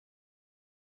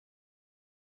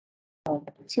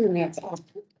2 minutes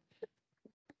after.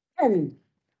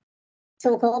 So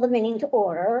we'll call the meeting to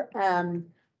order.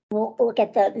 We'll look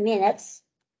at the minutes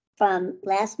from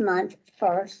last month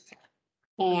first.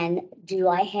 And do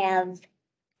I have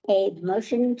a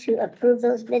motion to approve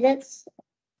those minutes?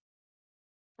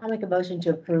 I'll make a motion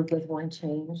to approve with one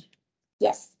change.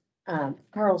 Yes,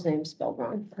 Carl's name spelled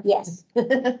wrong. yes.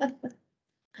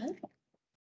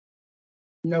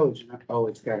 No, it's not. Oh,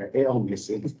 it's got an L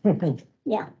missing.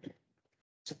 Yeah.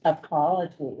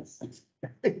 Apologies.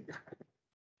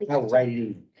 I'll write it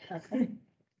in. Okay.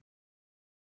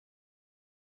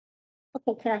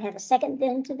 Okay, can I have a second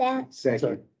then to that?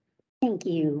 Second. Thank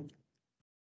you.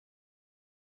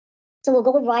 So we'll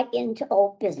go right into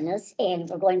old business and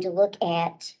we're going to look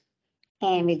at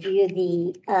and review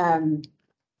the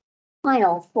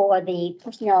final for the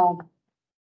personnel,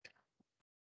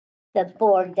 the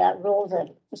board rules of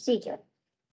procedure.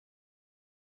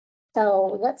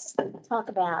 So let's talk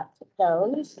about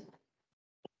those.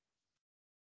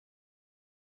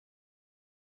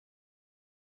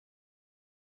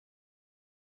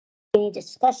 Any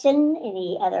discussion,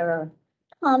 any other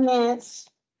comments,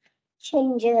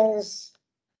 changes?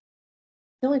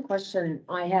 The only question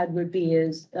I had would be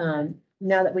is,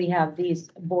 now that we have these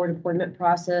board appointment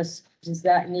process, does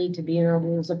that need to be in our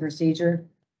rules of procedure?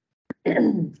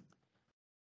 If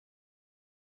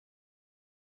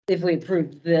we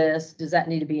approve this, does that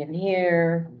need to be in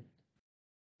here?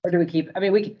 Or do we keep, I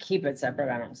mean, we could keep it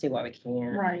separate. I don't see why we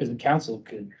can't. Because the council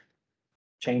could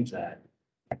change that,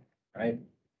 right?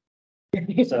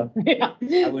 So, Yeah,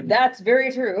 would- that's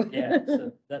very true. yeah,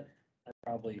 so that's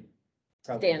probably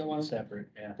Standalone. separate,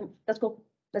 yeah. That's cool.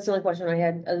 That's the only question I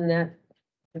had. Other than that,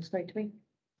 looks great to me.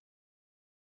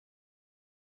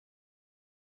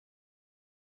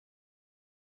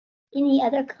 Any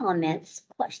other comments,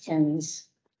 questions,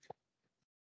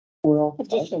 Well,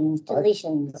 additions, I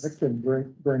deletions? can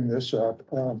bring this up.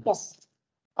 Yes,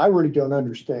 I really don't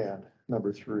understand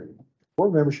number 3.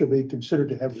 Board members shall be considered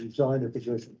to have resigned their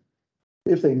position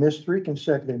if they miss 3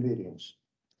 consecutive meetings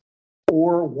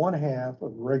or 1/2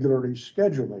 of regularly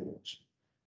scheduled meetings.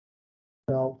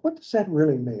 Now, what does that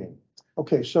really mean?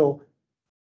 Okay, so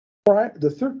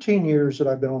the 13 years that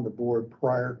I've been on the board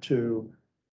prior to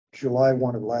July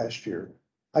 1 of last year,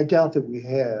 I doubt that we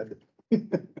had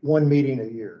 1 meeting a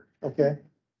year, okay?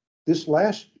 This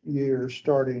last year,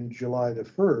 starting July the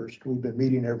 1st, we've been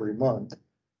meeting every month.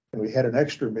 And we had an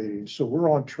extra meeting, so we're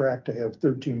on track to have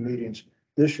 13 meetings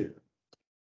this year.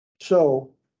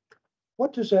 So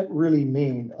what does that really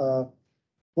mean?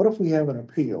 What if we have an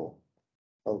appeal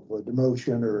of a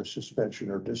demotion or a suspension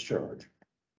or discharge?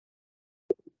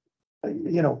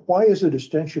 Why is the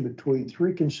distinction between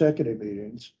 3 consecutive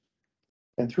meetings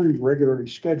and 3 regularly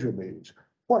scheduled meetings?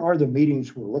 What are the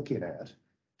meetings we're looking at?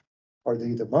 Are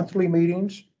they the monthly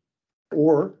meetings?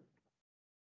 Or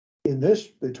in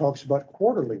this, it talks about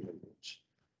quarterly meetings.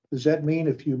 Does that mean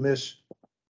if you miss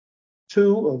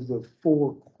 2 of the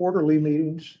 4 quarterly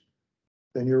meetings,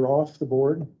 then you're off the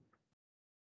board?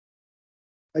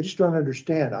 I just don't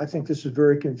understand. I think this is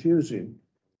very confusing.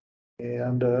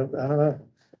 And I don't know,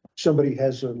 somebody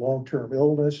has a long-term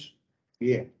illness.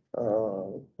 Yeah.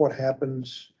 What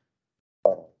happens?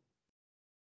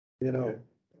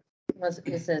 Unless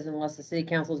it says unless the city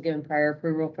council is given prior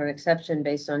approval for an exception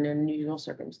based on unusual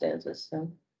circumstances,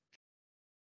 so.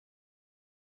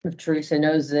 If Teresa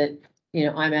knows that,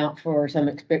 I'm out for some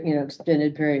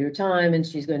extended period of time and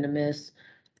she's going to miss,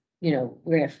 we're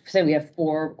gonna say we have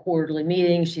 4 quarterly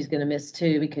meetings, she's gonna miss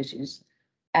 2 because she's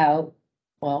out.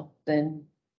 Well, then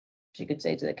she could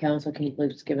say to the council, can you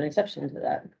please give an exception to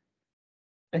that?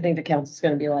 I think the council's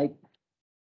gonna be like,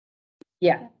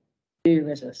 yeah, do your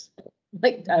business.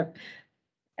 Like, I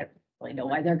really know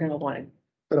why they're gonna want to.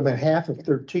 But I mean, half of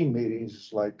 13 meetings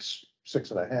is like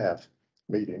 6.5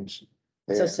 meetings.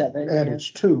 So And- 7. And yeah.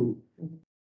 it's 2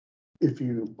 if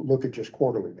you look at just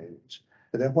quarterly meetings.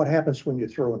 And then what happens when you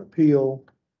throw an appeal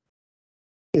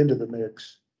into the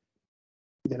mix?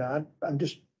 I'm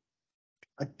just,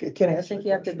 I can't I answer. think the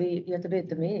you have to question. be at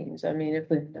the meetings. I mean, if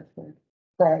we.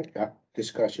 Prior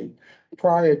discussion,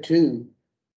 prior to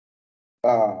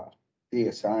the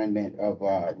assignment of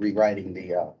rewriting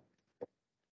the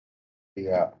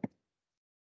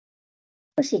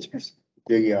procedures.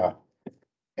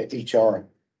 HR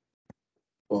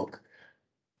book,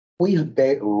 we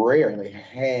rarely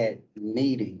had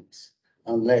meetings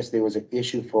unless there was an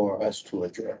issue for us to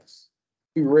address.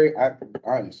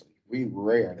 Honestly, we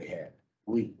rarely had.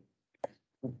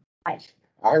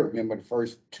 I remember the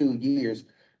first 2 years,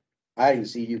 I didn't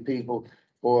see you people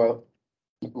for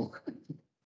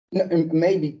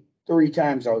maybe 3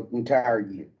 times our entire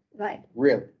year, Right.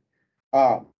 really.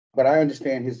 But I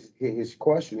understand his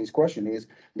question. His question is,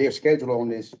 they're scheduled on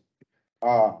this,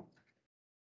 uh,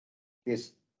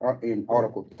 in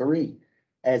Article 3,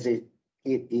 as it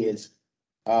is,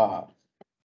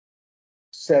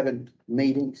 7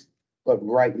 meetings, but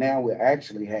right now we're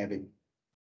actually having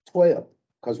 12,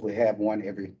 because we have one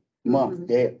every month.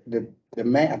 The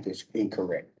math is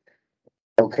incorrect.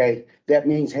 Okay, that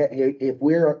means if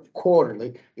we're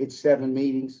quarterly, it's 7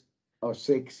 meetings or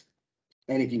 6.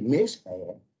 And if you miss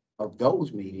half of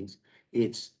those meetings,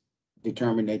 it's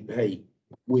determined that, hey,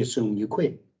 we assume you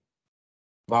quit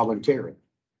voluntarily.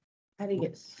 How do you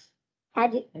get How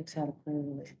do, X out of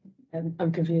quarterly?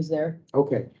 I'm confused there.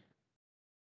 Okay.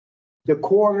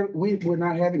 We're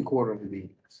not having quarterly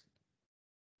meetings.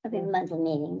 having monthly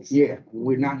meetings? Yeah,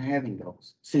 we're not having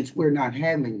those. Since we're not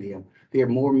having them, there are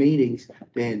more meetings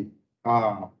than,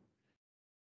 the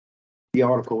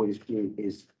article is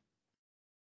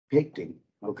depicting,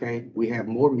 okay? We have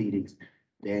more meetings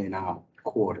than,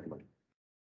 quarterly.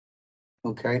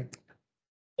 Okay,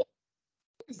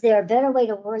 Is there a better way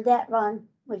to word that, Ron?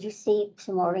 Would you see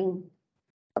some wording?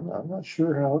 I'm not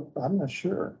sure I'm not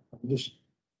sure.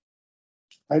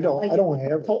 I don't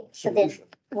have a Okay, so then- solution.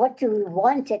 What do we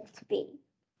want it to be?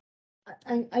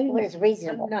 What is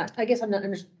reasonable? I'm not, I guess I'm not,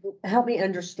 help me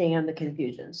understand the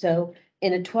confusion. So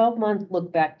in a 12-month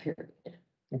look back period,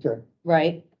 Okay,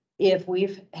 right? If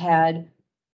we've had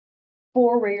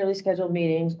 4 regularly scheduled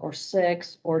meetings or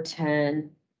 6 or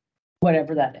 10,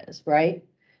 whatever that is, right?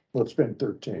 well, it's been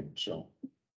 13, so.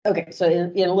 Okay, so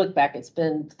in a look back, it's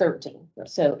been 13. Yeah.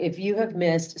 So if you have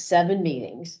missed 7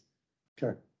 meetings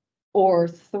Okay, or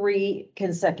 3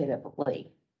 consecutively,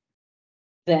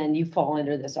 then you fall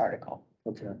under this article.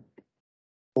 okay.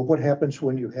 Well, what happens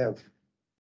when you have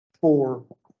 4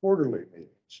 quarterly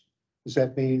meetings? Does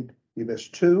that mean you miss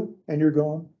 2 and you're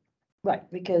gone? Right,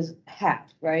 because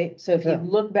half, right? So if you Yeah.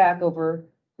 look back over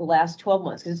the last 12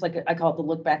 months, because it's like, I call it the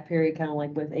look back period, kind of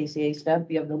like with ACA stuff,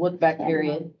 you have the look back Yeah.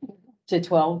 period to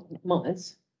 12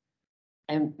 months.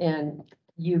 And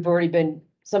you've already been,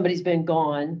 somebody's been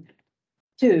gone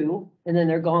 2, and then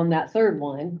they're gone that 3rd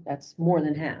one, that's more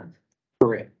than half.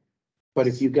 correct. But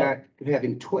if you got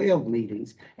having 12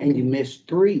 meetings and you miss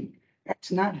 3,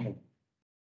 that's not half.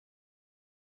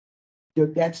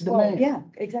 That's the Well, math. yeah,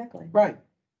 exactly. Right.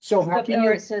 So how Up can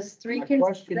there you, it says 3 my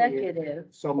question is- consecutive.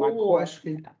 so my or-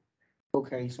 question,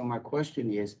 okay, so my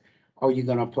question is, are you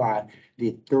gonna apply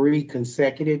the 3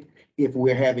 consecutive if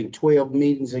we're having 12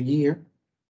 meetings a year?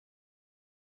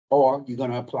 Or you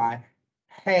gonna apply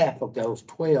half of those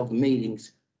 12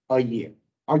 meetings a year?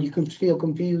 Are you still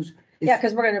confused? Yeah,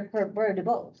 because we're gonna do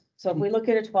both. So if we look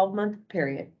at a 12-month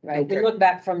period, right, we Okay. look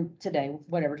back from today,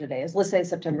 whatever today is, let's say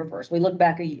September 1st, we look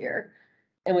back a year.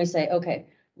 And we say, okay,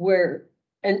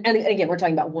 and again, we're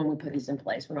talking about when we put these in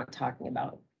place. We're not talking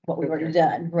about what we've already Okay.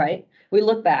 done, right? We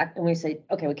look back and we say,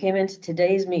 okay, we came into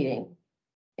today's meeting.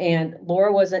 And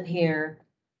Laura wasn't here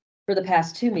for the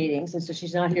past 2 meetings, and so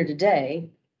she's not here today.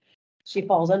 She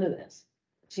falls under this.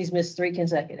 She's missed 3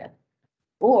 consecutive.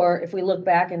 Or if we look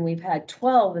back and we've had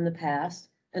 12 in the past,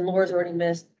 and Laura's already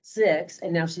missed 6,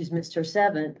 and now she's missed her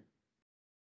 7th,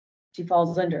 she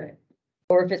falls under it.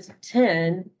 Or if it's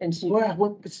 10 and she,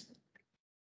 Well,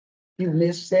 you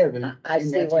missed 7. I and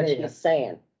see that's what half. she's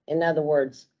saying. In other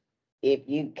words, if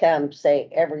you come, say,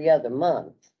 every other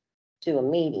month to a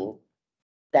meeting,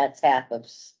 that's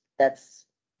that's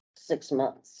 6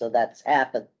 months. So that's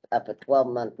half of a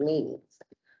 12-month meetings.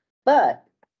 But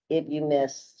if you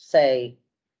miss, say,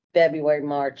 February,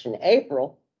 March, and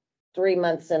April, 3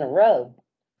 months in a row,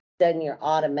 then you're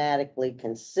automatically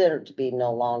considered to be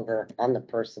no longer on the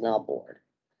personnel board.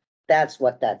 That's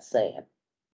what that's saying,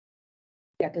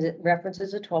 yeah, because it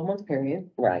references a 12-month period.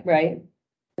 right? Right?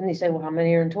 And they say, well, how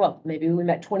many are in 12? Maybe we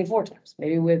met 24 times.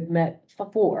 Maybe we've met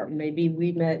 4, maybe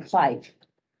we met 5,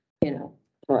 you know,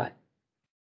 Right.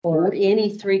 or any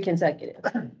 3 consecutive.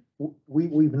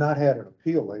 We've not had an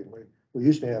appeal lately. We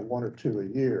used to have 1 or 2 a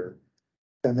year.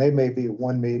 And they may be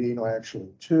 1 meeting or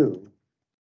actually 2.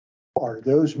 Are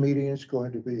those meetings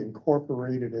going to be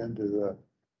incorporated into the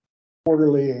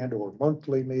quarterly and or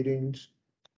monthly meetings?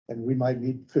 And we might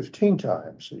meet 15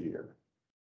 times a year.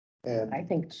 And I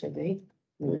think it should be.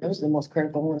 I mean, those are the most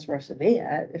critical ones for us to be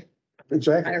at.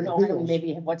 exactly. I don't know, I mean,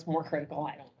 maybe what's more critical,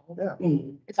 I don't know. Yeah,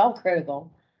 Mhm. It's all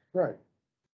critical. right.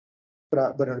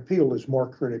 But an appeal is more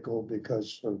critical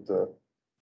because of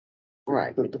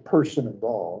Right. the person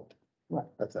involved. Right.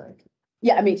 I think.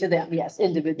 Yeah, I mean, to them, yes,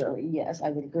 individually, yes, I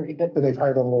would agree, but, And they've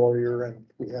hired a lawyer and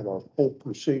we have a whole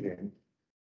proceeding.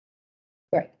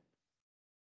 right.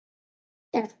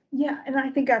 Yeah, and I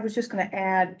think I was just gonna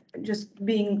add, just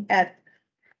being at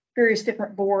various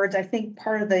different boards. I think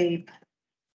part of the,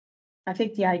 I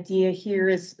think the idea here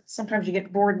is sometimes you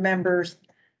get board members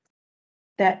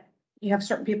that you have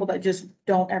certain people that just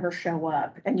don't ever show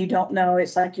up and you don't know.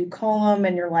 It's like you call them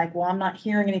and you're like, well, I'm not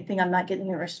hearing anything. I'm not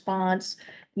getting a response.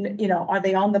 You know, are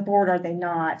they on the board? Are they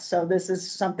not? So this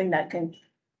is something that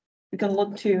we can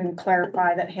look to and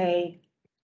clarify that, hey,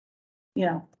 you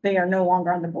know, they are no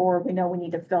longer on the board. We know we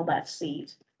need to fill that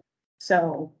seat.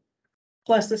 So,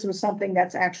 plus this was something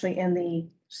that's actually in the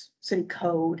city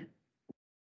code.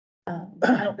 I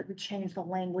don't think we changed the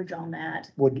language on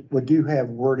that. Would you have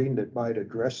wording that might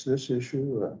address this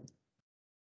issue?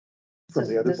 From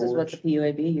the other This is what the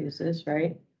boards? PUAB uses,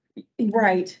 right?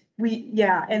 Right,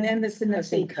 yeah, and then this in the I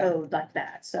city think so. code like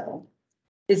that, so,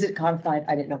 Is it codified?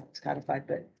 I didn't know if it's codified,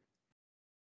 but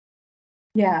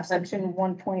yeah, section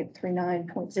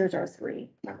 1.39.003.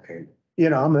 Okay. You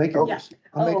know, I'm making, Yeah.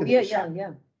 I'm oh, making, yeah,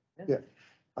 the- yeah.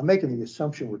 I'm making the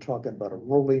assumption we're talking about a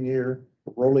rolling year,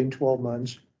 a rolling 12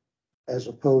 months, as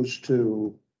opposed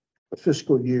to a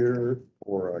fiscal year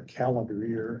or a calendar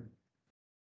year.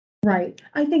 Right,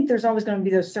 I think there's always gonna be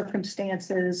those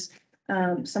circumstances,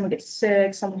 someone gets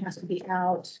sick, someone has to be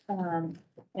out, and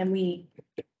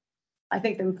I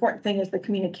think the important thing is the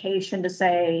communication to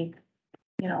say,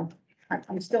 you know,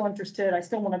 I'm still interested, I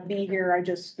still wanna be here, I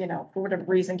just, you know, for whatever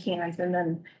reason can't, and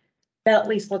then that at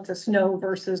least lets us know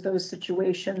versus those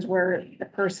situations where the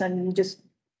person just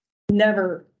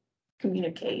never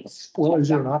communicates. Well, is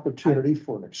there an opportunity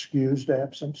for an excused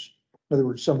absence? In other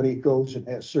words, somebody goes and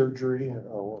has surgery,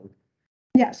 or,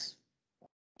 Yes,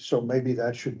 so maybe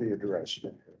that should be addressed.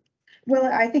 well,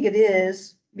 I think it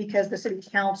is because the city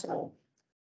council.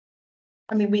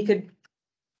 I mean, we could,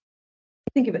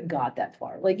 Think if it got that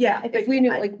far, like, yeah. if we knew,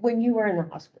 like, when you were in the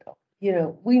hospital, you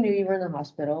know, we knew you were in the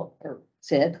hospital or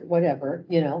sick, whatever,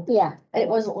 you know? Yeah, And it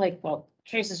wasn't like, well,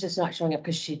 Teresa's just not showing up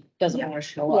because she doesn't Yeah. want to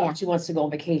show Yeah. up. She wants to go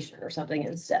on vacation or something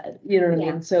instead, you know what I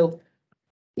Yeah. mean? So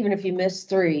even if you miss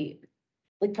 3,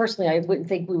 like personally, I wouldn't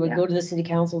think we would Yeah. go to the city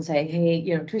council and say, hey,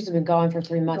 you know, Teresa's been gone for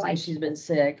 3 months Right. and she's been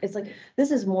sick. It's like,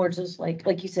 this is more just like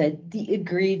you said, the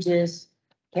egregious,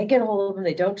 can't get a hold of them,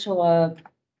 they don't show up.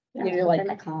 yeah, You're like,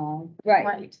 gonna call. right,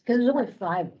 Right. because there's only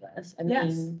 5 of us. I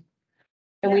Yes. mean,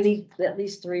 and we Yes. need at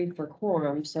least 3 for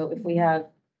quorum. So if we ever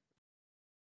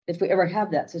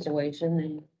have that situation,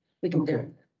 then we can do Okay.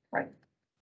 it. Right.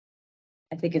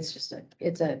 I think it's just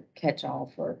it's a catch-all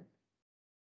for.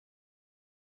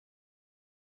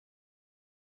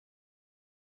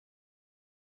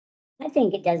 I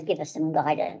think it does give us some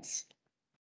guidance.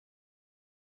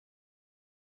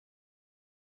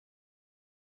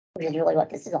 Which is really what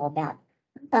this is all about.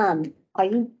 Are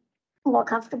you more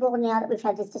comfortable now that we've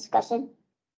had this discussion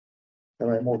Am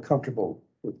I more comfortable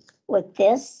with,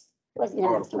 this? Was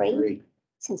number Article 3,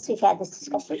 since we've had this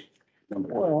discussion? Number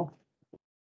one. well,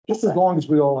 just as long as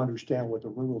we all understand what the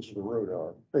rules of the road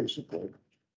are, basically.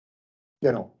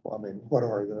 You know, I mean, what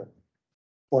are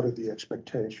the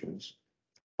expectations?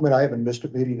 I mean, I haven't missed a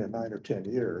meeting in 9 or 10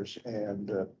 years and,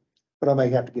 but I may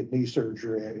have to get knee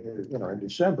surgery, you know, in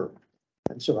December.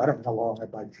 And so I don't know how long I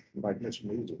might miss a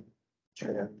meeting.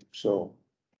 And so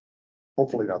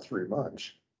hopefully not 3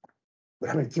 months. But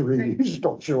I mean, 3, you just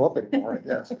don't show up anymore, I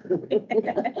guess.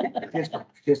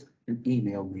 Just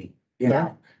email me, you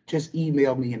know, just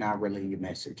email me and I'll relay your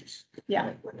messages.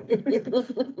 Yeah.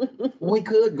 We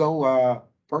could go,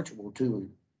 virtual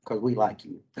too, because we like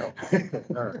you. All right,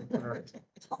 all right.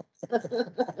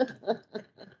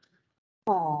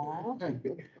 Aw.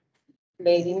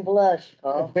 Made him blush,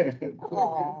 Paul.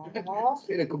 Aw.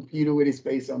 See the computer with his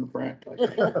face on the front. Like,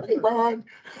 hey, Ron.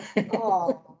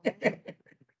 Aw.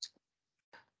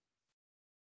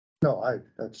 No,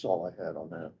 that's all I had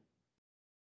on that.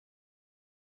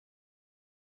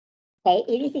 Okay,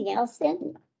 anything else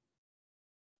then?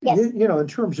 Yes, You know, in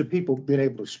terms of people being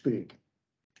able to speak,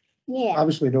 yeah,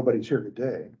 obviously nobody's here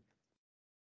today.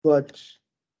 But,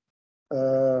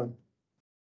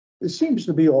 it seems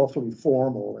to be awfully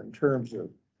formal in terms of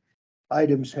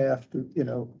items have to, you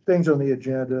know, things on the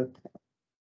agenda.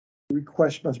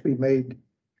 Requests must be made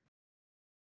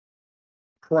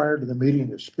prior to the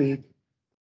meeting to speak.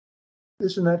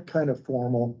 Isn't that kind of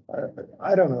formal?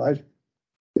 I don't know.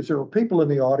 If there were people in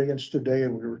the audience today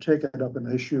and we were taking up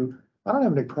an issue, I don't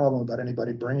have any problem about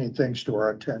anybody bringing things to our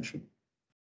attention.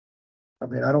 I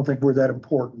mean, I don't think we're that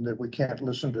important that we can't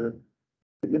listen to,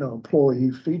 you know,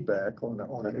 employee feedback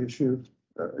on an issue.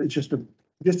 It's just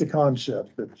a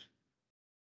concept that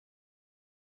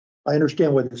I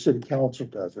understand why the city council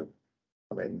does it.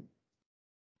 I mean,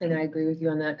 And I agree with you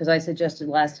on that, because I suggested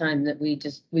last time that we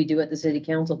do what the city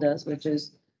council does, which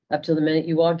is up till the minute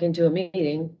you walk into a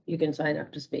meeting, you can sign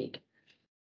up to speak.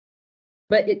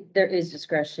 But there is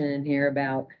discretion in here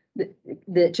about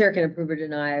the chair can approve or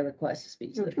deny a request to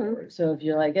speak to the Mhm. board. So if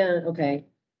you're like, okay,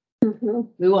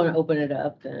 Mhm. we want to open it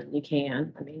up, then you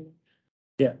can. I mean,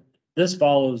 This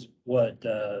follows what,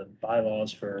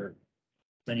 bylaws for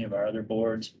many of our other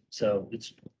boards, so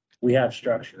we have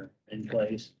structure in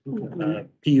place.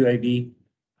 PUAB,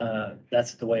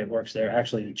 that's the way it works there.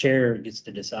 Actually, the chair gets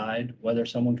to decide whether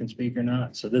someone can speak or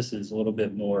not, so this is a little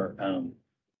bit more,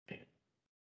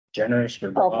 generous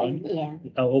or broad. Open, yeah.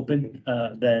 Open,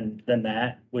 than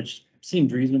that, which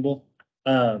seems reasonable.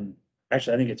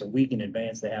 Actually, I think it's a week in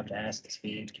advance they have to ask to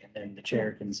speak, and then the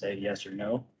chair can say yes or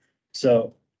no.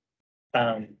 So,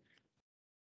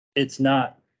 it's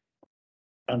not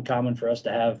uncommon for us to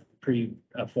have pretty,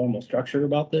 formal structure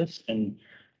about this, and,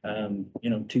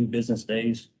 2 business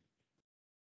days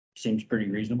seems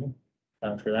pretty reasonable,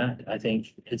 for that. I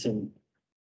think it's in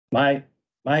my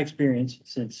experience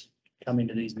since coming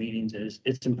to these meetings is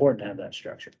it's important to have that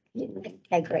structure. I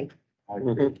agree. I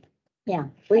agree. Yeah.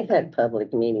 We've had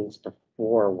public meetings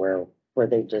before where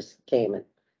they just came and,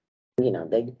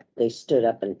 they stood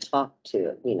up and talked to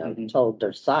it, Mhm. told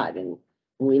their side, and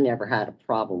we never had a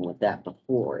problem with that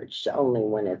before. It's only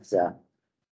when it's a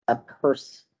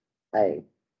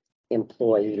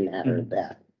employee matter Mhm.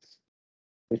 that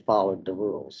we followed the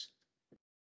rules.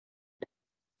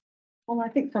 Well, I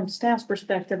think from staff's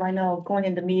perspective, I know going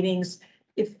into meetings,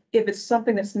 if it's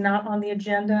something that's not on the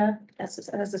agenda, as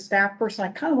a staff person, I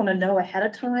kind of want to know ahead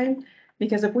of time.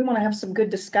 Because if we want to have some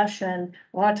good discussion,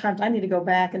 a lot of times I need to go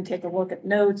back and take a look at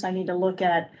notes. I need to look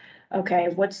at, okay,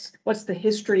 what's the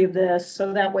history of this?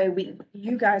 So that way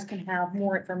you guys can have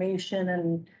more information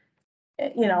and,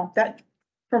 that,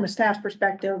 from a staff's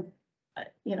perspective,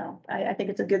 I think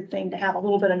it's a good thing to have a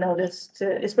little bit of notice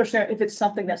to, especially if it's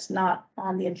something that's not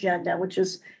on the agenda, which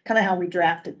is kind of how we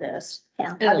drafted this.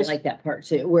 Yeah. and I like that part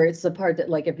too, where it's the part that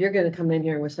like, if you're gonna come in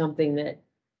here with something that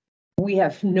we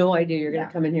have no idea you're gonna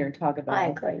Yeah. come in here and talk I about,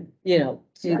 agree.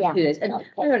 two Yeah. days. And No,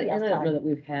 I don't that's know fine. that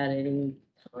we've had any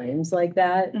times like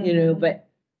that, but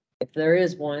if there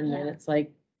is one, then Yeah. it's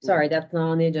like, sorry, that's not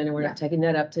on the agenda. We're Yeah. not taking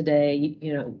that up today.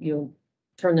 You'll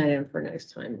turn that in for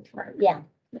next time. Yeah.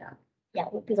 Yeah. Yeah,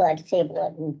 we'd be glad to table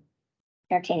it and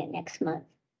entertain it next month.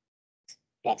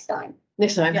 Next time.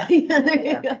 Next time. Yeah. There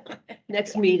you go.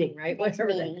 Next meeting, right? Next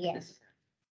Whatever that meeting, is. yes.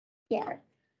 Yeah.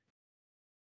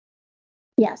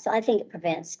 Yeah, so I think it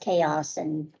prevents chaos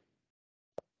and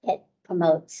it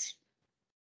promotes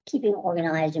keeping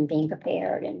organized and being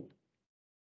prepared and.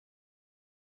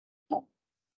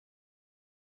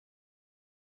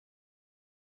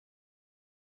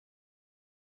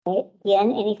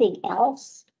 Again, anything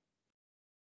else?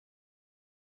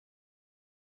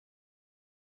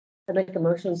 I'd make a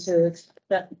motion to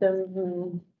accept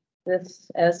this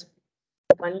as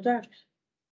the final draft.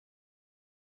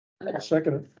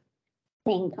 Second, it.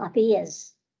 Same copy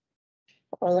as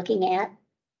we're looking at.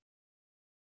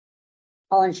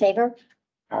 All in favor?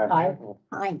 Aye.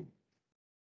 Aye.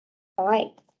 All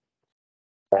right.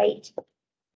 Great.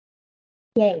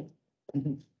 Yay.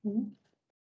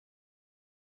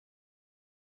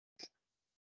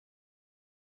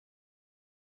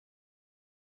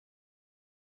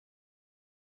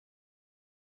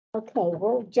 Okay,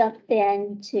 we'll jump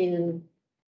into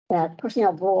the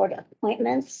personnel board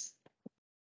appointments.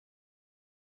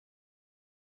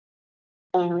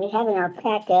 And we have in our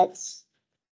packets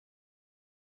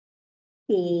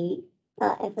the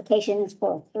applications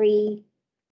for 3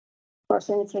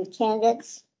 persons, 3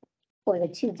 candidates for the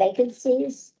 2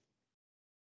 vacancies,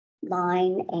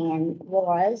 mine and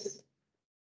Laura's.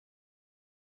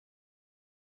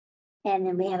 And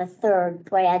then we have a third,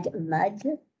 Brad Mudd.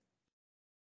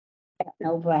 I don't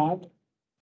know Brad.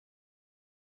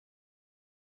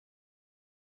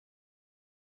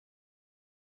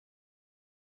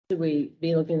 Should we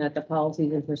be looking at the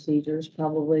policies and procedures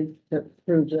probably to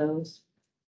approve those?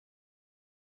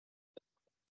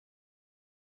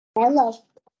 Hello.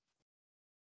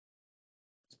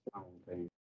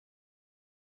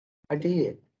 I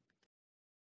did.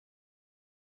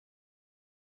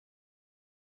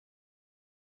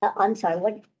 I'm sorry,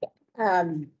 what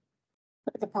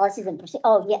the policies and procedures,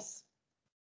 oh, yes.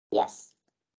 Yes,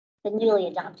 the newly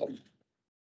adopted.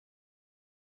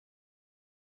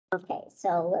 Okay,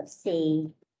 so let's see,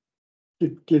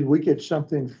 Did we get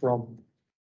something from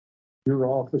your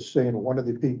office saying one of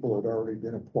the people had already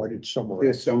been appointed somewhere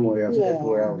There's else? somewhere else. That's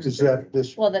where I was. Is that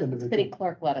this? Well, the individual? city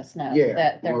clerk let us know Yeah,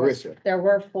 that Marissa. there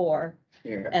were 4,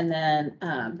 Yeah, and then,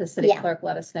 the city Yeah. clerk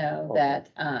let us know Okay.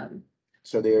 that,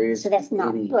 so there is. so that's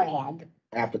not any Brad,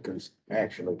 applicants,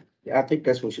 actually. Yeah, I think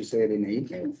that's what she said in the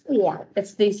email. yeah,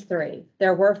 it's these 3.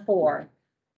 There were 4,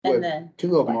 Well, And then,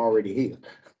 two of them already here.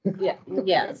 yeah,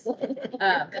 yes.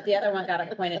 But the other one got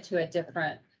appointed to a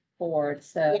different board,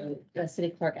 so the city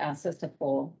clerk asked us to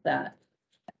pull that.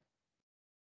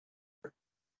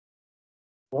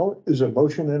 Well, is a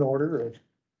motion in order? Or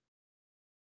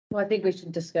Well, I think we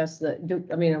should discuss I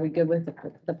mean, are we good with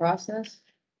the process?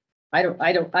 I didn't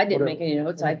Whatever. make any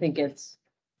notes. I think it's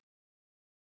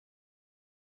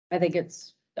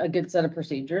a good set of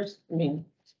procedures. I mean,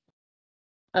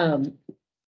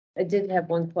 I did have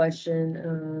one question,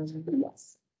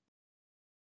 Yes.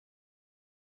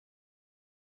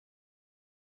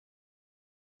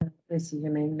 let's see, I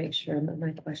mean, make sure I'm at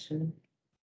my question.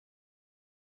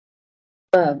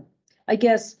 I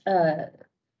guess,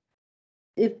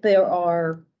 if there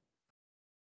are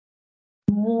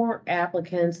more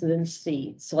applicants than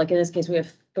seats, so like in this case, we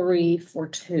have 3 for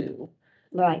 2.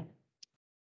 Right,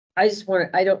 I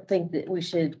don't think that we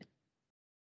should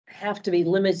have to be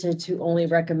limited to only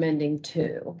recommending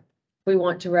 2. If we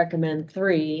want to recommend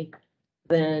 3,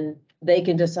 then they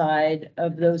can decide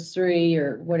of those 3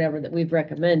 or whatever that we've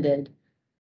recommended.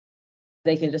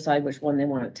 They can decide which one they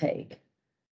want to take.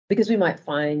 Because we might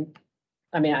find,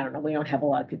 I mean, I don't know, we don't have a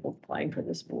lot of people applying for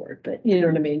this board, but you know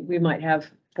what I mean? We might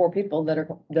have 4 people that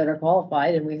are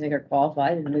qualified and we think are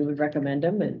qualified and we would recommend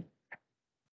them and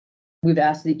we've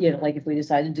asked like if we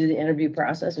decide to do the interview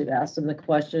process, we've asked them the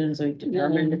questions, we've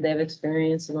determined if they have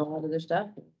experience and all that other stuff.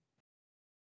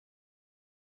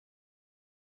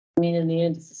 I mean, in the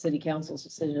end, it's the city council's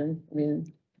decision. I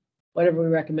mean, whatever we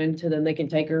recommend to them, they can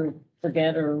take or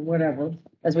forget or whatever,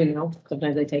 as we know.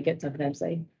 Sometimes they take it, sometimes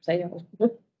they say no.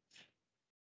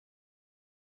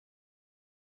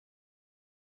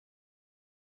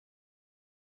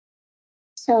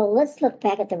 so let's look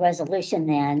back at the resolution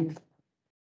then.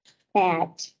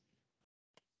 That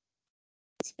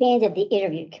expanded the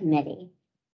interview committee.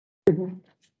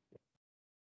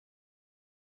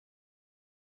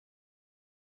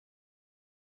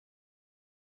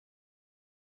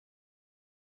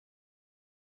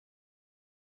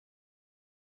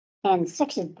 And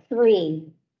section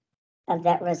 3 of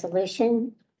that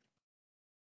resolution.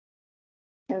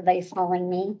 Everybody following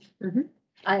me?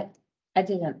 I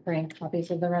didn't bring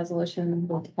copies of the resolution.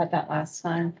 We'll cut that last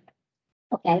time.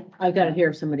 Okay, I've got it here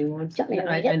if somebody wants. Do you want me to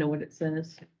read I it? know what it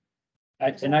says.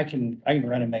 I can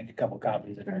run and make a couple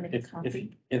copies if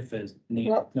it's needed,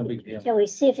 Well, no big deal. shall we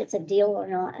see if it's a deal or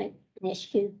not, an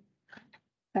issue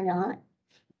or not?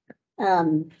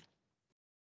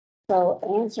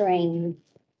 So answering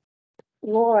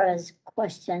Laura's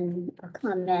question or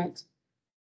comment,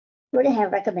 we're to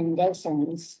have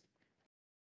recommendations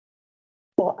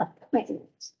for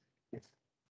appointments.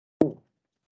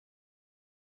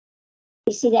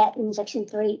 You see that in section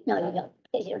 3? No, you don't.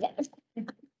 You don't.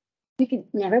 You can,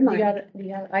 Never you mind. got it,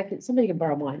 I could, somebody can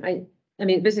borrow mine. I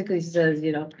mean, it basically says,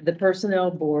 the personnel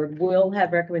board will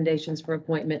have recommendations for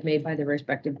appointment made by the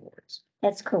respective boards.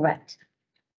 That's correct.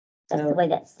 That's the So- way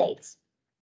that states.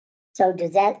 So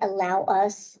does that allow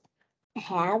us to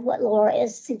have what Laura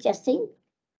is suggesting?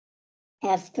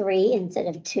 Have 3 instead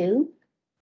of 2?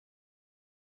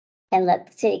 And let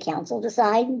the city council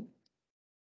decide?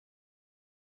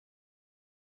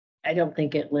 I don't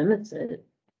think it limits it.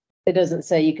 It doesn't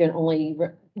say you can only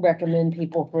recommend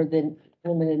people for the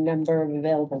limited number of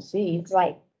available seats.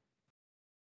 Right,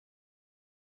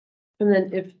 And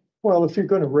then Well, if you're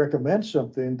gonna recommend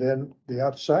something, then the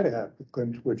outside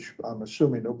applicant, which I'm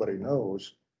assuming nobody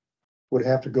knows, would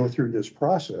have to go through this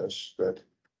process,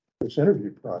 this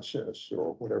interview process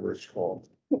or whatever it's called.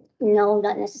 no,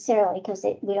 not necessarily, because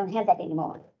we don't have that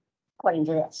anymore, according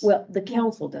to this. well, the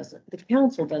council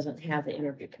doesn't have the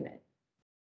interview committee.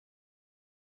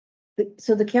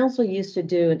 So the council used to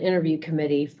do an interview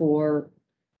committee for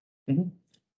Mhm.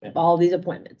 Yeah. all these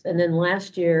appointments. And then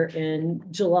last year in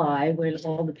July, when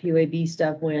all the PUAB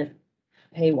stuff went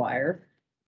haywire,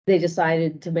 they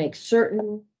decided to make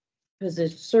certain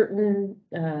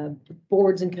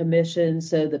boards and commissions,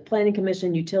 so the planning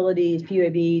commission, utilities,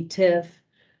 PUAB, TIF,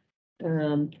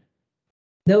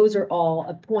 those are all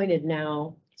appointed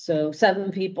now. So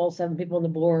 7 people on the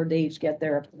board, they each get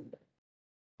their appointment.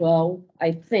 Well,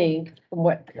 I think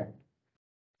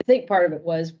part of it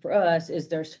was for us is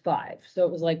there's 5. So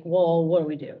it was like, well, what do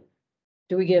we do?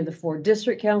 Do we give the 4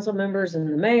 district council members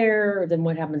and the mayor, or then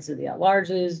what happens to the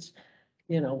at-larges?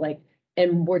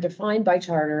 And we're defined by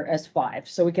charter as 5.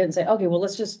 So we can say, okay, well,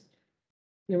 let's just,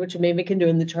 which maybe we can do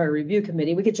in the charter review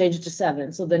committee, we could change it to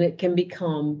 7. So then it can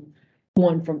become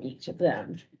 1 from each of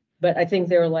them. But I think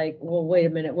they're like, well, wait a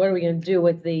minute, what are we gonna do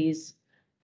with these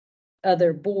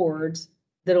other boards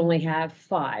that only have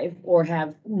 5 or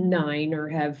have 9 or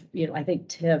have, I think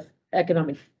TIF,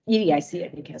 economic EDIC, I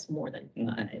think, has more than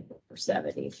 5 or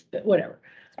 70, but whatever.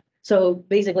 So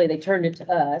basically, they turned it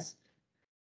to us.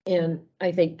 And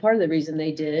I think part of the reason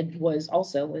they did was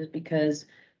because,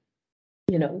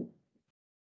 you know,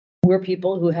 we're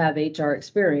people who have HR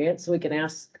experience, so we can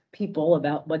ask people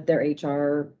about what their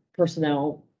HR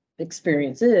personnel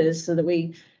experience is, so that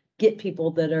we get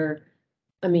people that are,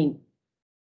 I mean,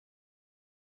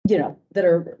 you know, that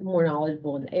are more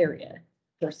knowledgeable in the area,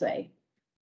 per se.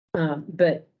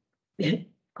 But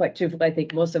quite truthfully, I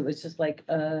think most of it was just like,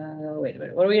 wait a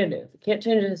minute, what are we gonna do? We can't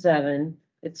change it to 7,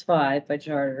 it's 5 by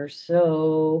charter,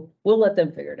 so we'll let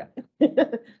them figure it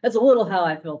out. That's a little how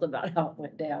I felt about how it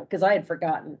went down, because I had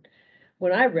forgotten.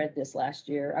 When I read this last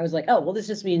year, I was like, oh, well, this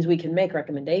just means we can make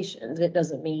recommendations. It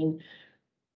doesn't mean,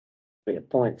 We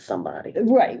appoint somebody.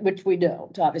 right, which we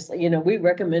don't, obviously, you know, we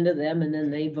recommend to them and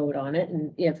then they vote on it,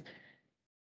 and if,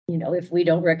 you know, if we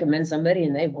don't recommend somebody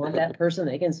and they want that person,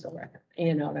 they can still recommend,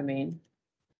 you know what I mean?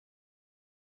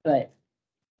 But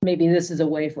maybe this is a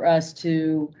way for us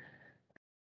to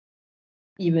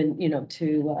even, you know,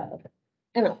 to,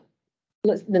 I don't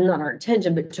know, not our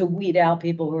intention, but to weed out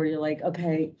people who are like,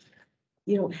 okay,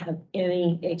 you don't have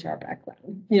any HR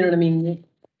background, you know what I mean?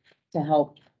 To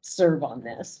help serve on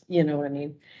this, you know what I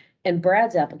mean? And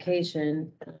Brad's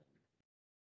application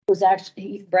was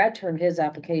actually, Brad turned his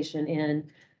application in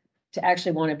to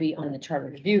actually want to be on the charter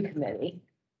review committee.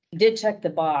 He did check the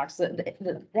box.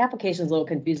 The application is a little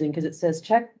confusing because it says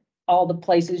check all the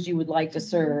places you would like to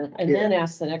serve, and then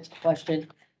ask the next question.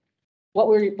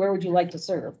 Where would you like to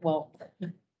serve? Well,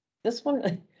 this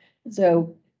one,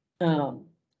 so,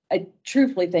 I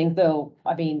truthfully think though,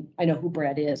 I mean, I know who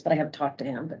Brad is, but I haven't talked to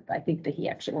him, but I think that he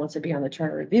actually wants to be on the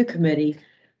charter review committee.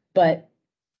 But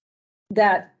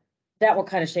that will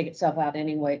kind of shake itself out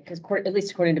anyway, because at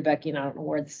least according to Becky, and I don't know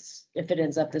where this, if it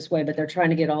ends up this way, but they're trying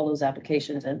to get all those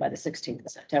applications in by the 16th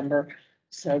of September.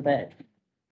 So that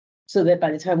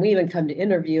by the time we even come to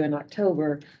interview in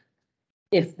October,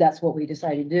 if that's what we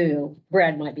decide to do,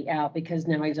 Brad might be out because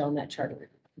now he's on that charter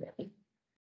review committee.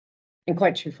 And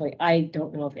quite truthfully, I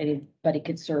don't know if anybody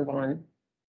could serve on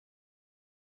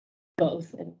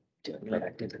both and do it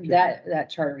productively. That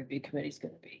charter review committee is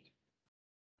gonna be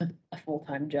a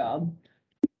full-time job.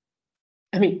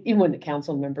 I mean, even when the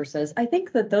council member says, I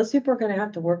think that those people are gonna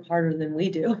have to work harder than we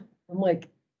do. I'm like,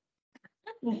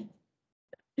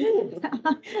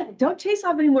 don't chase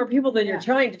off any more people than you're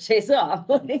trying to chase off.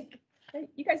 Like,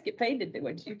 you guys get paid to do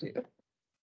what you do.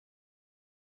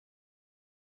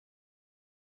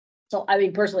 So, I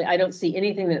mean, personally, I don't see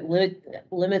anything that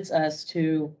limits us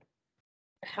to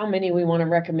how many we want to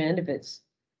recommend, if it's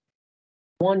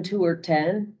 1, 2, or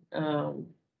 10.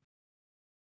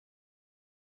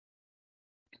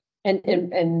 And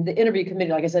the interview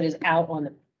committee, like I said, is out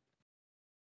on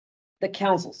the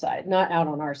council side, not out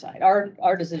on our side.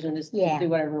 Our decision is to Yeah. do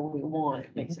whatever we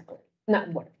want, basically. Not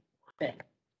what, but,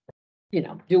 you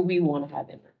know, do we want to have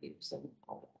interviews and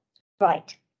all that?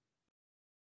 Right.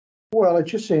 Well, it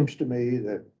just seems to me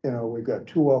that, you know, we've got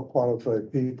 2 well-qualified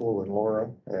people in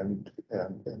Laura and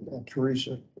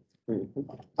Teresa.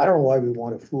 I don't know why we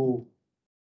want to fool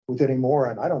with any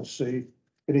more, and I don't see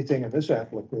anything in this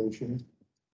application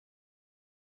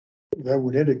that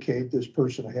would indicate this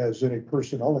person has any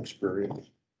personnel experience.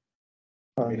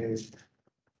 I mean,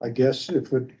 I guess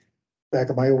back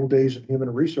in my old days in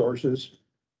human resources,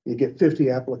 you get 50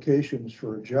 applications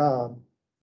for a job,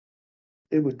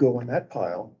 it would go in that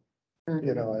pile,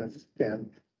 you know,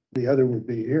 and the other would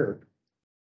be here.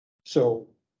 So,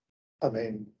 I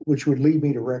mean, which would lead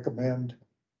me to recommend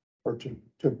or to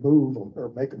move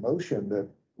or make a motion that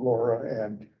Laura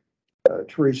and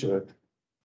Teresa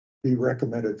be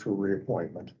recommended for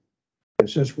reappointment. And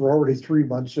since we're already 3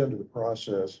 months into the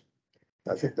process,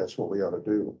 I think that's what we ought to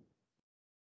do.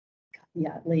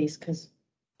 Yeah, at least, because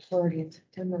we're already in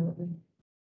September.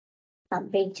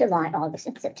 aren't we? Big July, August,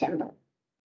 and September.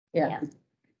 Yeah.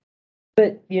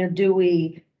 But, you know,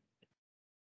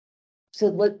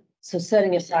 so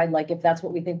setting aside, like, if that's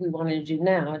what we think we wanted to do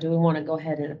now, do we want to go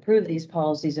ahead and approve these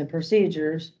policies and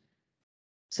procedures?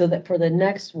 So that for the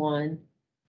next one,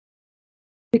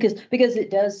 because it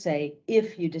does say,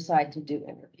 if you decide to do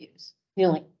interviews, you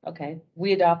know, like, okay,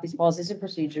 we adopt these policies and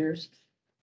procedures.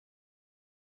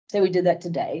 Say we did that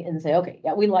today and say, okay,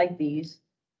 yeah, we like these.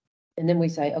 And then we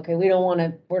say, okay, we're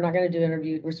not gonna do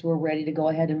interviews, we're ready to go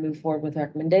ahead and move forward with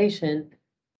recommendation.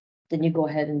 Then you go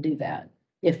ahead and do that.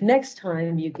 If next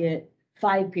time you get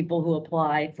 5 people who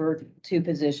apply for 2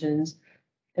 positions,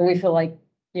 and we feel like,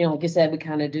 you know, like you said, we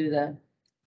kind of do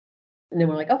and then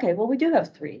we're like, okay, well, we do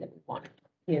have 3 that we want,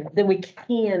 you know, then we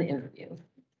can interview.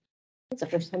 It's the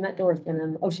first time that door's been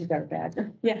in, oh, she's got her badge.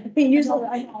 Yeah.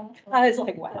 Usually, know. I was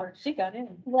like, wow, she got in.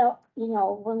 Well,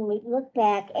 when we look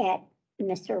back at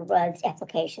Mr. Rudd's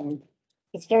application,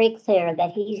 it's very clear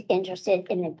that he's interested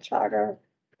in the charter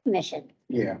commission.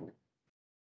 Yeah,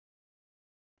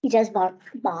 He does mark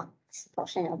the box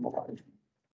personnel board.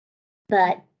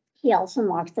 But he also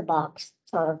marks the box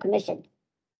charter commission.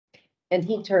 And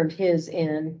he turned his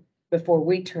in before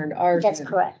we turned ours That's in.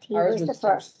 correct. He Ours was the was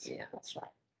first. yeah. That's right.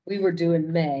 We were due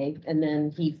in May and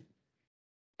then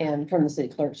and from the city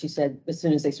clerk, she said, as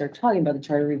soon as they started talking about the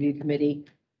charter review committee,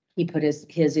 he put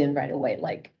his in right away,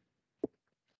 like.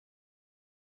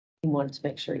 He wanted to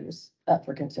make sure he was up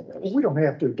for consideration. We don't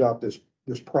have to adopt this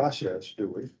process, do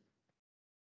we?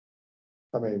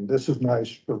 I mean, this is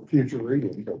nice for future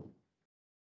reading, but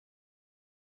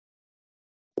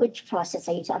Which process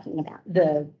are you talking about?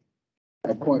 The,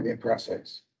 appointment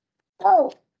process.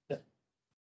 Oh,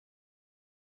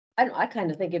 I kind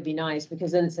of think it'd be nice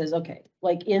because then it says, okay,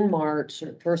 like in March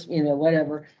or first,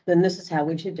 whatever, then this is how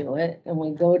we should do it. And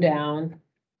we go down.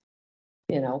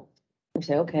 We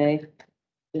say, okay,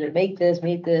 did it make this,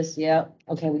 meet this? Yeah,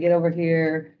 okay, we get over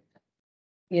here.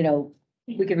 We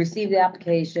can receive the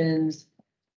applications.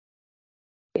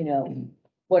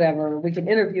 Whatever, we can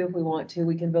interview if we want to,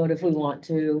 we can vote if we want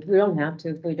to, we don't have to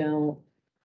if we don't.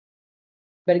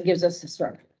 But it gives us a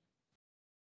structure.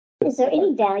 is there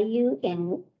any value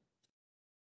in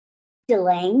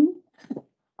delaying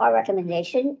our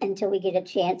recommendation until we get a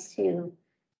chance to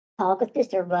talk with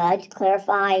Mr. Rudd,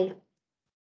 clarify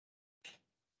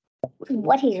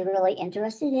what he's really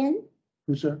interested in?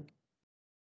 who's that?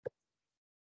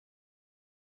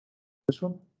 This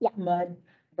one? Mud,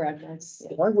 Brad, that's,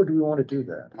 Why would we want to do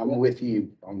that? I'm with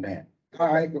you on that.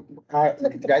 I'm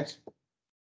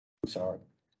sorry.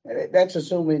 That's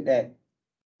assuming that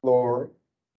Laura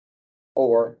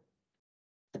or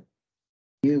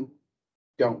you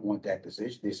don't want that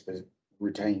position, this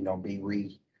retained on be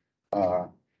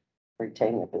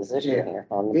Retain your position Yeah. here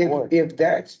on the board. if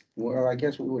that's, well, I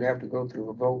guess we would have to go through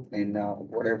a vote and,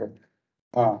 whatever.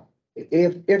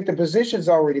 If the position's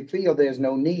already filled, there's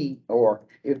no need, or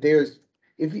I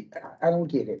don't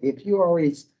get it. If you're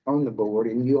already on the board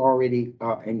and you already,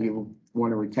 and you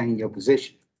want to retain your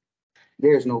position,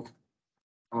 there's no,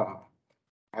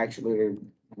 actually, there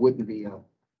wouldn't be a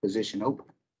position open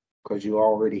because you're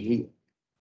already here,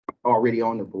 already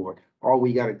on the board. All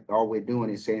we're doing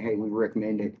is saying, hey, we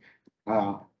recommended,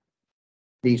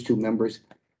 these two members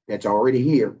that's already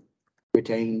here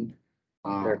retain,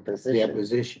 Their their position.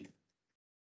 position.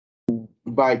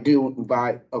 By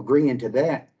agreeing to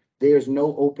that, there's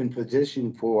no open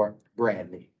position for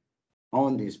Bradley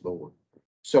on this board.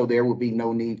 So there will be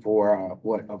no need for,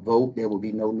 a vote, there will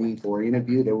be no need for an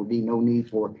interview, there will be no need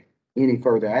for any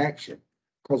further action.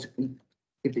 Because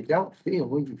if you don't feel,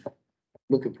 when you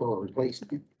looking for a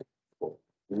replacement,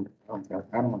 I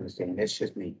don't understand, that's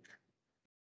just me.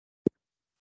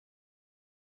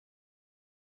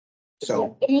 Is there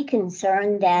So, any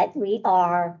concern that we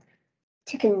are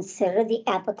to consider the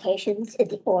applications in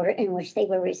the order in which they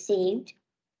were received?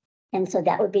 And so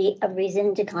that would be a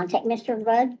reason to contact Mr.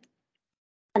 Rudd?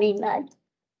 Mudd.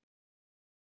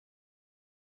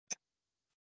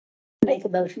 Make a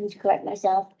motion to correct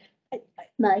myself.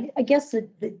 Mudd, I guess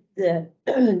the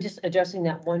just addressing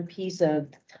that one piece of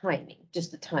timing,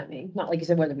 just the timing, not like you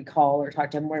said, whether we call or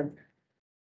talk to them, where.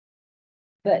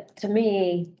 But to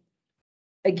me,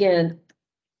 again,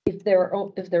 if there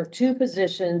are two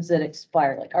positions that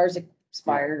expire, like ours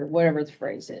expired, or whatever the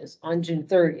phrase is, on June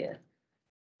 30th.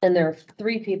 And there are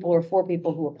 3 people or 4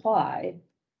 people who applied.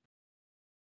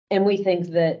 And we think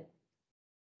that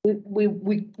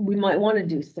we might want to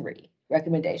do 3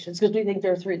 recommendations, because we think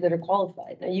there are 3 that are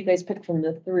qualified. Now, you guys pick from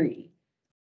the 3.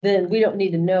 Then we don't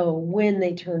need to know when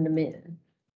they turned them in.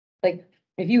 Like,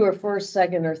 if you were first,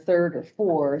 second, or third, or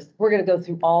fourth, we're gonna go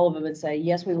through all of them and say,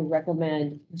 yes, we would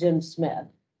recommend Jim Smith.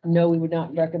 No, we would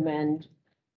not recommend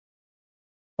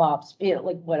Bob's,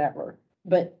 like whatever,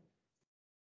 but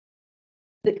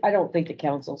I don't think the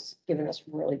council's given us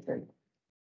really very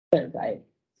good advice.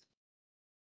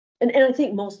 And I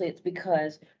think mostly it's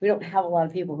because we don't have a lot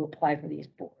of people who apply for these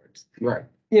boards. right,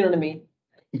 You know what I mean?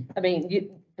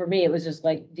 For me, it was just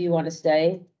like, do you want to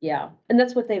stay? Yeah. And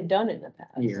that's what they've done in the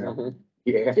past. yeah, Mhm.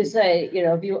 yeah, To say,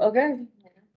 if you, okay,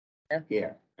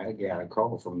 yeah. I got a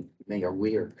call from Mayor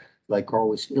Weir, like, Carl,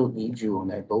 we still need you on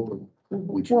that board.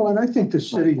 Would you? Well, and I think the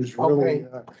city is really,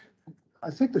 Okay. I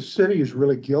think the city is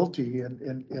really guilty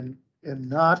in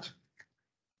not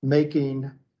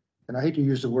making, and I hate to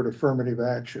use the word affirmative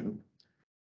action,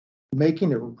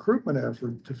 making a recruitment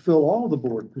effort to fill all the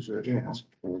board positions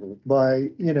Mhm.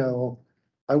 by,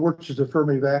 I worked as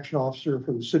affirmative action officer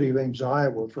for the city of Ames,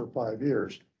 Iowa for 5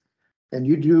 years. And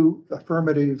you do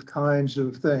affirmative kinds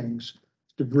of things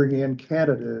to bring in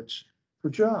candidates for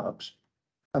jobs.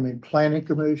 I mean, planning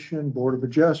commission, board of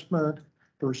adjustment,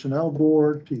 personnel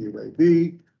board,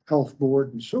 TUAB, health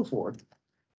board, and so forth.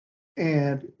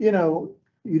 And, you know,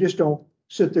 you just don't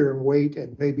sit there and wait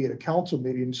and maybe at a council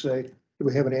meeting say, do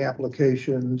we have any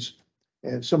applications?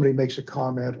 And somebody makes a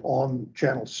comment on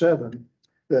Channel 7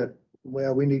 that,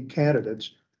 well, we need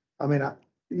candidates. I mean,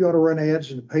 you ought to run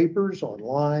ads in the papers,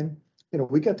 online. You know,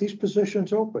 we got these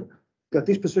positions open, got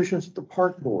these positions at the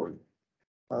park board.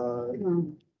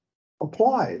 Mm.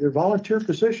 Apply, they're volunteer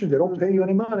positions, they don't pay you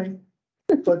any money,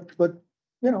 but,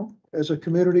 you know, as a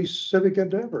community civic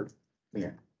endeavor. Yeah.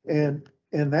 And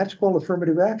that's called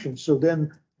affirmative action. So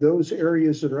then those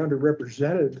areas that are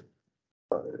underrepresented,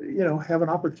 you know, have an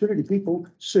opportunity. People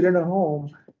sitting at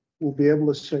home will be able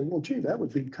to say, well, gee, that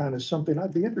would be kind of something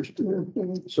I'd be interested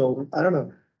in. So I don't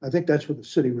know. I think that's what the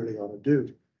city really ought to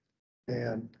do.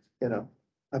 And, you know,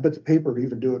 I bet the paper would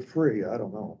even do it free. I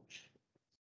don't know.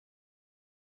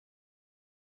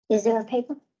 Is there a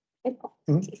paper? Do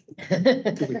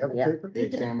we have a Yeah. paper? The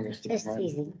examiners. Just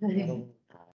teasing.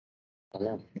 I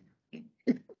know.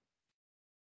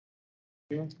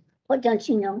 What don't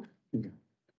you know?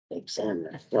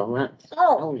 Examiner, still not,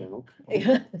 Oh, oh, no.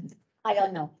 I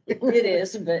don't know. It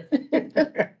is, but,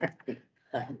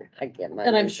 I get my.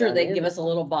 and I'm news sure on they the give us a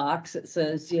little box that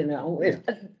says, you know,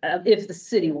 if the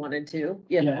city wanted to, you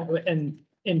Yeah, know. and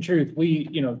in truth, we,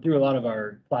 you know, through a lot of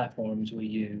our platforms, we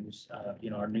use, you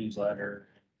know, our newsletter,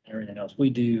 and everything else, we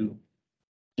do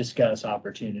discuss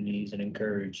opportunities and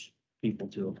encourage people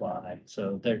to apply.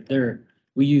 So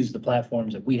we use the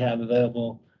platforms that we have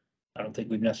available. I don't think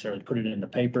we've necessarily put it in the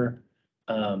paper,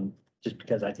 just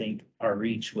because I think our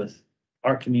reach with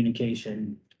our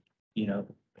communication, you know,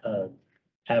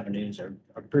 avenues are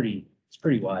pretty, it's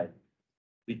pretty wide.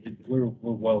 We're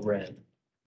well read.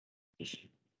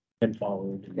 Been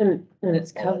followed. And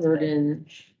it's all that covered stuff. in,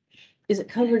 is it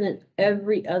covered in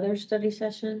every other study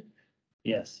session?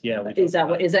 Yes, yeah. we Is that talk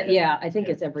what, about is that, it. yeah, I think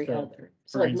Yeah. it's every So, other.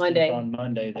 So For like instance, Monday, on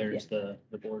Monday, there's the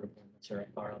board appointments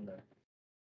are on the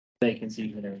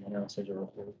vacancies and everything else, there's a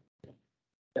report.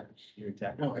 You're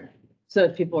exactly Okay. right. so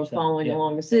if people are following Yeah.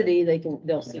 along the city,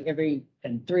 they'll see every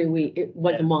And 3 week,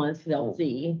 once a Yeah. month, they'll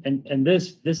see. And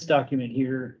this document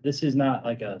here, this is not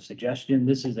like a suggestion,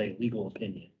 this is a legal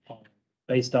opinion.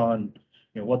 Based on,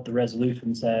 you know, what the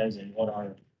resolution says and what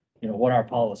our, you know, what our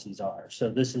policies are. So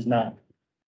this is not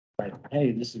like,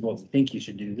 hey, this is what we think you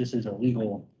should do. This is a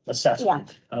legal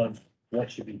assessment of what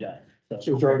should be done. So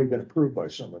it's already been approved by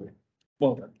somebody.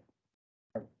 Well,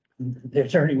 the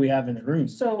attorney we have in the room.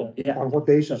 So- Yeah, On what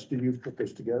basis do you put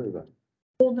this together then?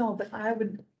 Well, no, but I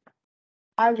would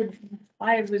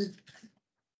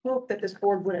hope that this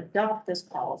board would adopt this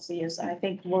policy is, I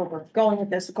think where we're going with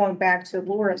this, going back to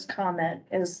Laura's comment,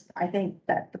 is I think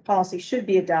that the policy should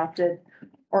be adopted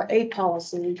or a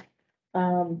policy.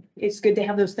 It's good to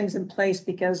have those things in place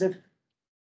because if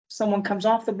someone comes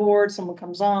off the board, someone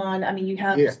comes on, I mean, you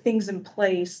have Yeah. things in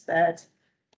place that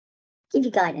Give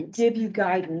you guidance. give you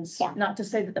guidance, Yeah. not to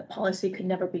say that the policy could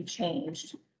never be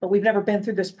changed. But we've never been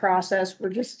through this process. We're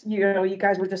just, you know, you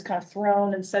guys were just kind of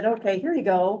thrown and said, okay, here you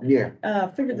go. Yeah.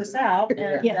 Figure this out.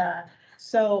 And, Yeah.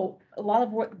 so a lot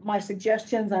of what my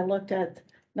suggestions, I looked at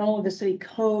not only the city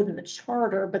code and the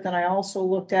charter, but then I also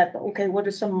looked at, okay, what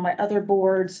are some of my other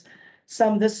boards?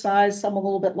 Some this size, some a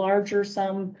little bit larger,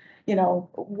 some, you know,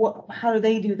 how do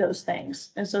they do those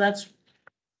things? And so that's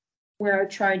where I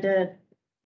tried to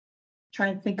try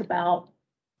and think about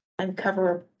and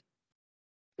cover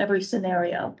every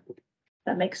scenario.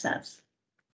 That makes sense.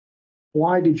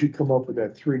 Why did you come up with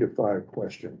that 3 to 5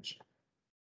 questions?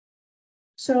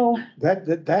 So,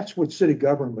 That's what city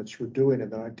governments were doing in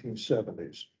the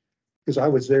 1970s, because I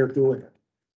was there doing it.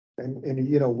 And,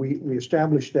 you know, we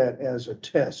established that as a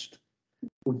test.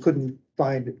 We couldn't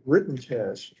find written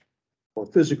tests or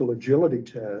physical agility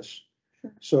tests.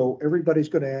 So everybody's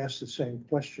going to ask the same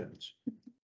questions.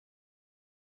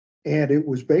 And it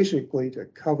was basically to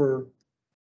cover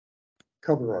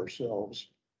ourselves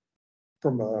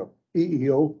from a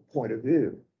EEO point of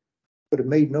view. But it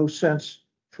made no sense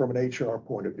from an HR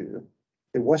point of view.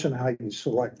 It wasn't how you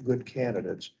select good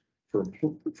candidates for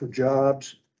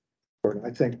jobs. Or I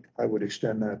think I would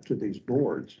extend that to these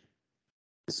boards.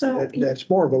 so, That's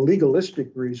more of a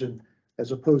legalistic reason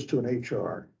as opposed to an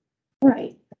HR.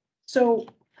 right. So,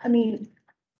 I mean,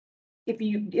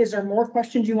 is there more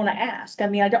questions you want to ask? I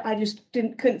mean, I just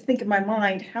couldn't think in my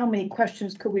mind, how many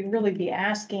questions could we really be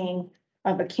asking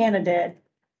of a candidate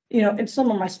you know, in some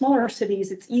of my smaller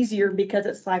cities, it's easier because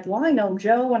it's like, well, I know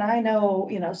Joe and I know,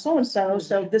 you know, so-and-so,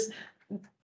 so this,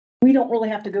 we don't really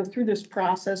have to go through this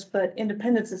process, but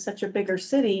Independence is such a bigger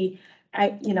city.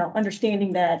 You know,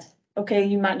 understanding that, okay,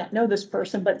 you might not know this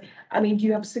person, but I mean, do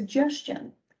you have a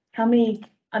suggestion? How many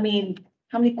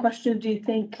questions do you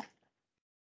think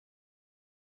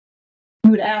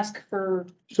you would ask for?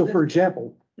 So for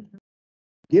example,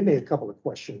 give me a couple of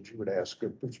questions you would ask a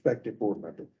prospective board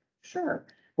member. Sure.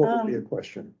 What would be a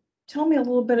question? Tell me a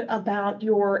little bit about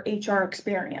your HR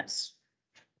experience.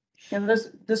 And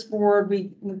this board,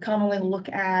 we commonly look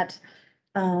at,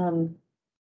 you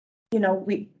know,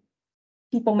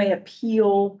 people may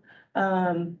appeal,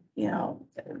 you know,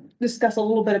 discuss a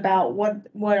little bit about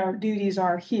what our duties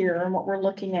are here and what we're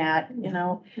looking at, you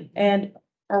know,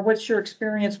 or what's your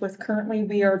experience with currently,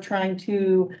 we are trying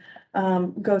to,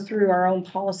 go through our own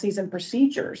policies and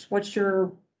procedures. What's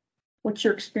your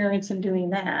experience in doing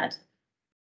that?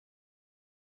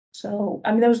 So,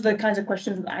 I mean, those are the kinds of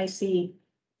questions that I see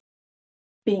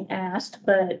being asked,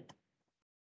 but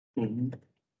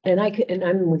And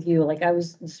I'm with you, like I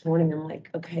was this morning, I'm like,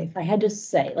 okay, if I had to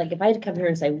say, like, if I had to come here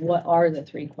and say, what are the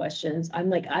 3 questions? I'm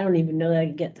like, I don't even know that I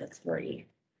can get to 3.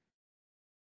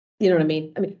 You know what I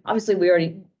mean? I mean, obviously, we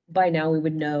already, by now, we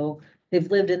would know they've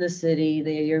lived in the city,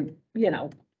 they're, you know,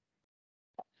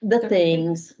 the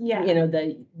things, yeah. you know,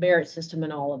 the merit system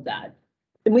and all of that.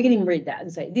 And we can even read that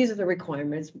and say, these are the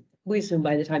requirements. We assume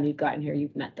by the time you've gotten here,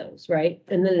 you've met those, right?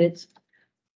 And then it's,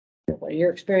 what are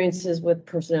your experiences with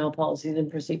personnel policies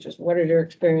and procedures? What are your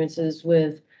experiences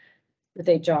with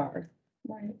HR?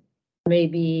 Right.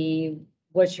 Maybe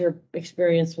what's your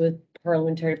experience with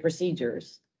parliamentary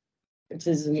procedures? Which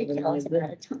isn't You even tell really us about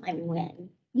a good. time when.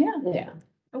 Yeah, Yeah,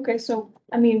 okay, so,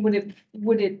 I mean, would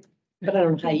it but I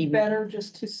don't know how be you, better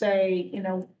just to say, you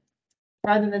know,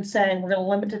 rather than saying we're gonna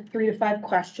limit to 3 to 5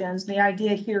 questions, the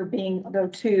idea here being though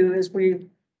too, is we're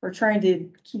trying to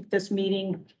keep this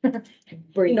meeting,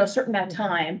 you know, a certain amount of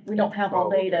time. We don't have all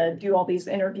day to do all these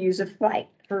interviews. If, like,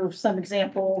 for some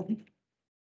example,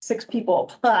 6 people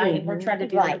apply and we're trying to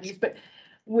do Right. interviews, but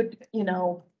would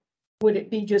it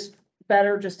be just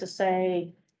better just to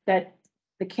say that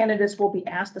the candidates will be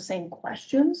asked the same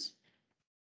questions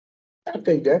I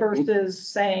think that, versus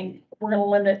saying we're gonna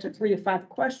limit it to 3 to 5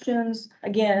 questions?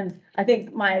 Again, I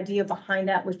think my idea behind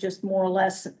that was just more or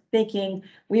less thinking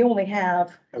we only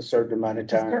have a certain amount of a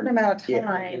certain time. amount of Yeah.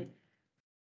 time.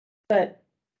 But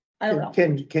I don't know.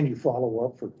 Can you follow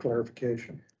up for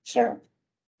clarification? Sure,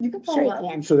 You can sure follow you up.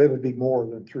 can. So that would be more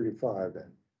than 3 to 5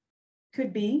 then,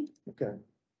 Could be. okay?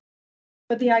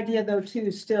 But the idea though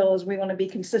too still is we want to be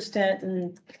consistent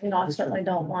and, you know, I certainly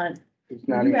don't want, It's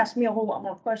not, you ask me a whole lot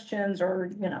more questions or,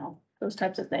 you know, those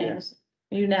types of things.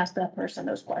 You didn't ask that person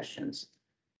those questions.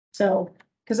 So,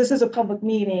 because this is a public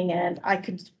meeting and I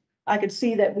could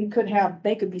see that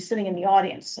they could be sitting in the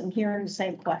audience and hearing the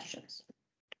same questions.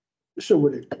 So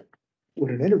would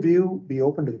an interview be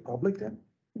open to the public then?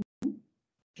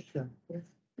 Okay.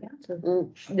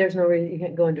 there's no reason you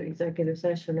can't go into executive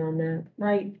session on that.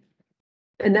 Right,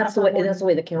 And that's the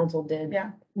way the council did.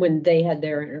 yeah. When they had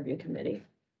their interview committee.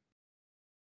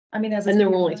 I mean, as. And there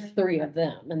were only 3 of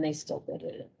them and they still did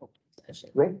it in open session.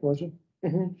 Right, was it?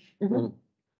 Mhm, mhm.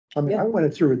 I mean, Yeah. I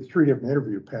went through 3 different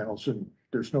interview panels and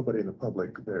there's nobody in the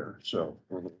public there, so.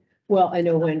 Well, I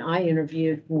know when I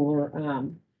interviewed for,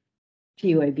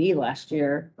 PUAB last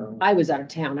year, um, I was out of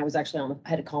town. I was actually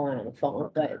had to call in on the phone,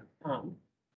 but,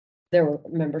 there were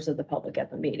members of the public at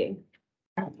the meeting.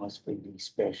 that must be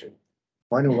special.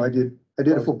 I know I did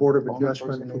a full board of Only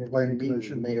adjustment person for that planning meeting was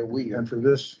commission. Mayor Wheel. And for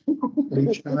this,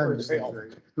 each time it was a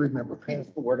 3-member panel.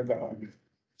 Word of God.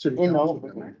 City You know,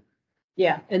 council.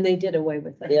 Yeah, and they did away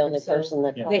with it. The only So person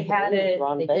that. They had it,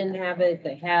 Ron they Baker. didn't have it,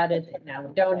 they had it, now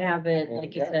they don't have it,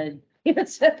 like you said.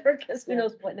 It's separate, because who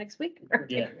knows what next week.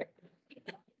 Yeah.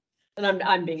 And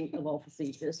I'm being a little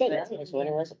facetious, They- but, That's when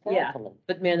it was a Yeah. compliment.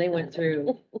 but man, they went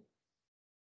through,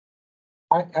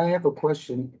 I have a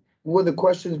question. Will the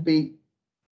questions be,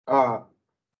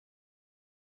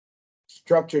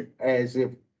 structured as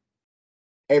if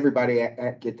everybody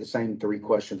get the same 3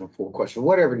 questions or 4 questions,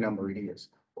 whatever number it is?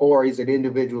 Or is it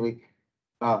individually,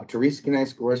 Teresa can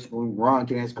ask a question, Ron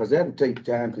can ask, because that'll take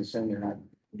time consuming,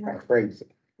 like crazy.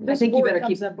 This think you board better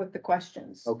comes keep- up with the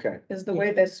questions. Okay, Is the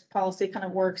way this policy kind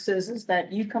of works is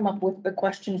that you come up with the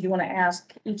questions you want to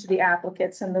ask each of the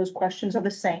applicants and those questions are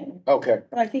the same. okay.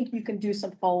 But I think you can do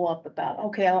some follow-up about,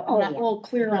 okay, I'm Oh, not a yeah. little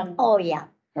clear on Oh, yeah,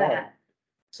 All right. that.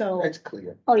 So That's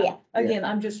clear. oh, yeah. again,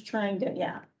 I'm just trying to,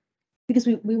 yeah, because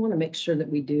we want to make sure that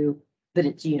we do, that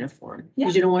it's uniform. Yeah.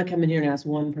 Because you don't want to come in here and ask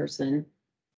one person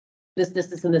this,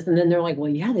 and this, and then they're like, well,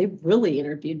 yeah, they really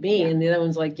interviewed me, Yeah. and the other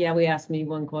one's like, yeah, we asked me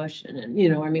one question, and, you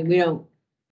know, I mean, we don't.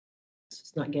 Let's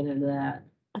just not get into that,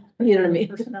 you know what I mean?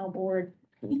 Personnel board.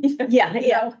 Yeah,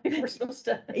 yeah. We're supposed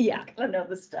to. Yeah. I know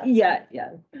this stuff. Yeah,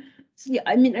 yeah. So, yeah,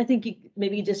 I mean, I think you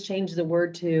maybe just change the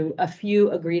word to a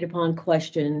few agreed upon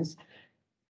questions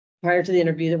prior to the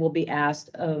interview that will be asked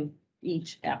of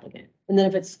each applicant. And then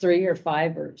if it's 3 or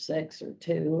 5 or 6 or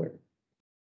 2, or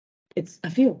it's a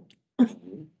few. I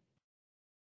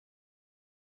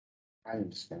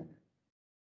understand.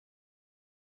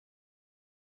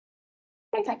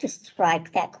 I'd like to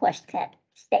strike that question, that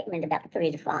statement about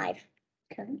 3 to 5.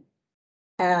 Okay.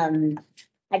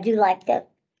 I do like the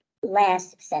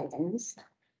last sentence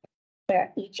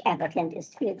where each applicant is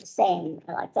treated the same.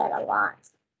 I like that a lot.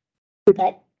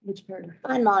 But Which part?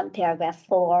 I'm on paragraph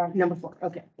 4, Number 4,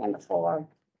 okay. number 4.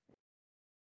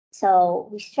 So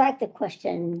we strike the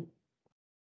question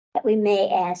that we may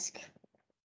ask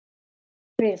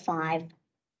 3 to 5.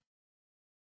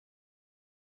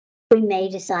 We may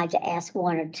decide to ask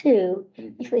 1 or 2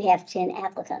 if we have 10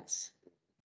 applicants.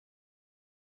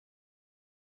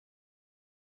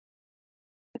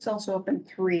 It's also up in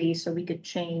 3, so we could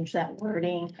change that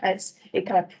wording. It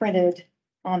kind of printed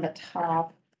on the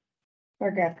top.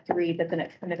 Paragraph 3, but then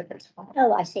it printed at the top.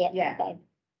 Oh, I see it. Yeah. Okay.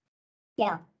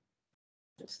 Yeah,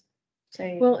 Just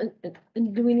say. Well,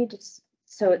 and do we need to,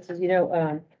 so it says, you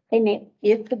know, they may,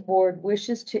 if the board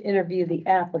wishes to interview the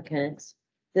applicants,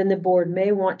 then the board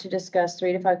may want to discuss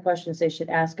 3 to 5 questions they should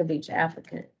ask of each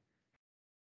applicant.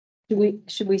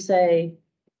 Should we say,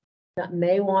 not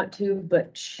may want to,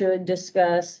 but should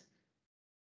discuss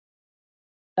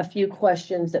a few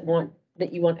questions that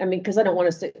you want, I mean, because I don't want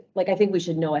us to, like, I think we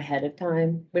should know ahead of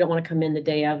time. We don't want to come in the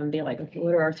day of and be like, okay,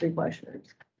 what are our 3 questions?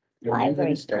 I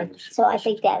agree. Establish So I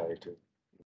think that- prior to.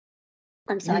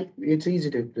 I'm sorry, It's easy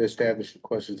to establish the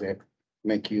questions that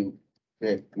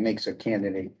makes a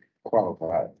candidate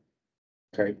qualified.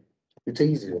 Okay, it's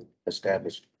easy to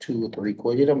establish 2 or 3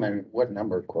 questions, it don't matter what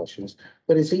number of questions,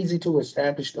 but it's easy to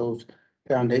establish those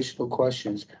foundational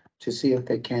questions to see if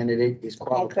the candidate is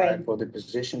qualified for the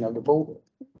position of the board.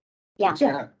 yeah, It's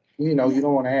not, you know, you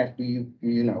don't want to ask, you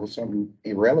know, something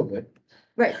irrelevant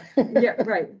Right, yeah,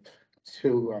 right.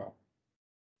 to,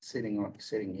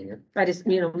 sitting here. I just,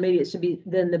 you know, maybe it should be,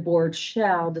 then the board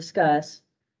shall discuss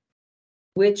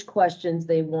which questions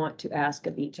they want to ask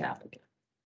of each applicant.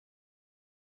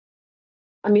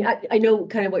 I mean, I know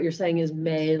kind of what you're saying is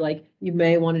may, like, you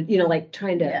may want to, you know, like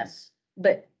trying to. Yes.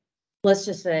 But let's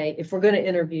just say, if we're gonna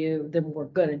interview, then we're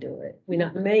gonna do it. We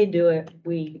not may do it,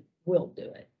 we will do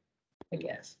it, I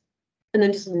guess. And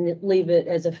then just leave it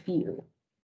as a few.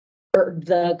 Or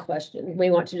the question, we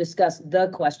want to discuss the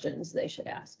questions they should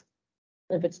ask.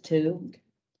 If it's 2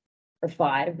 or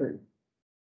 5 or.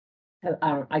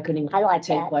 I couldn't even I like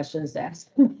take that. questions to ask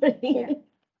somebody Yeah.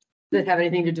 that have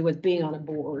anything to do with being on a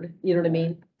board, you know what I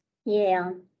mean?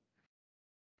 yeah.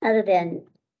 Other than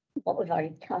what we've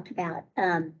already talked about,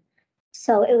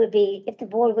 so it would be, if the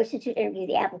board wishes to interview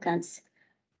the applicants,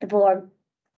 the board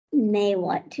may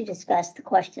want to discuss the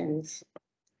questions.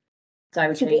 So I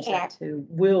would To be change that to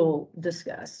will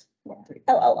discuss.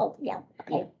 Oh, yeah,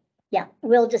 okay, yeah,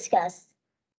 we'll discuss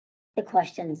the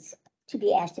questions to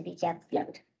be asked of each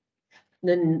applicant.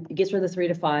 Then it gets rid of the 3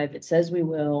 to 5, it says we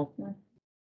will.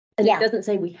 And Yeah. it doesn't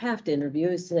say we have to interview,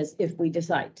 it says if we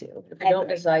decide to. If we I don't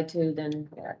agree. decide to, then.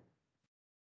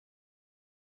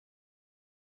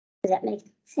 Does that make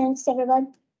sense, to everybody?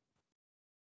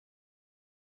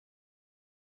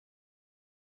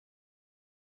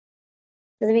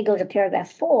 So then we go to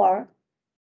paragraph 4.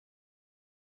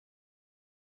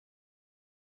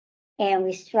 And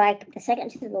we strike the second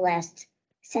to the last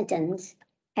sentence.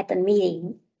 At the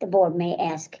meeting, the board may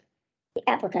ask the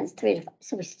applicants 3 to 5,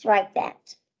 so we strike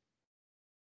that.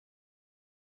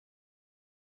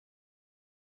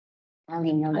 I don't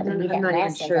even know that we need that I'm not even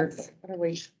last sure. sentence. What are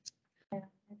we?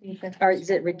 Or is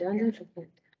it redundant?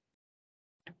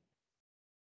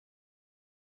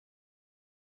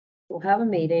 We'll have a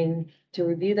meeting to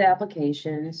review the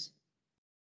applications.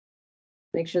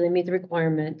 Make sure they meet the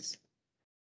requirements.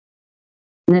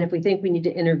 And then if we think we need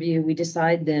to interview, we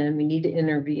decide then we need to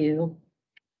interview.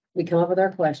 We come up with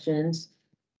our questions.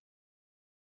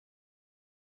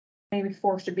 Maybe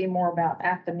 4 should be more about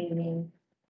at the meeting.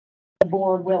 The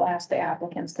board will ask the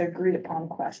applicants their agreed upon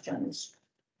questions.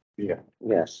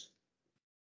 Yes.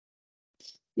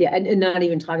 Yeah, and not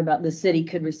even talk about the city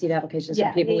could receive applications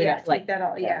from people we don't Take like. that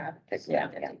all, yeah. Yeah.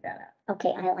 Take that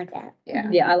Okay, I like that. out. Yeah.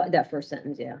 Yeah, I like that first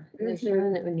sentence, yeah.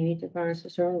 Ensuring that when you meet the parties to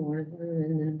show the board,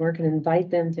 and then work and invite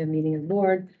them to a meeting of the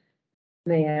board,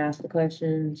 may I ask the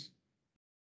questions.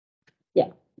 Yeah,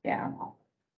 Yeah.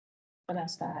 But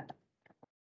that's that.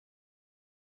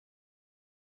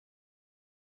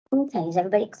 Okay, is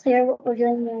everybody clear what we're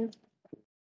doing there?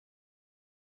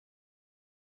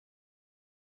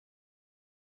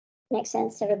 Makes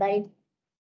sense, to everybody?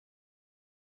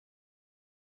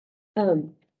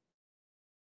 Um.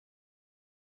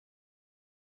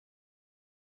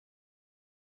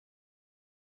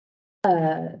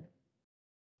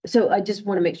 So I just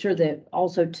want to make sure that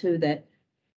also too that,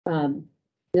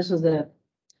 this was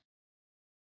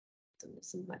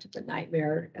so much of a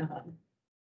nightmare,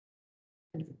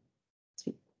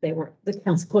 they weren't, the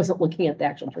council wasn't looking at the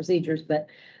actual procedures, but,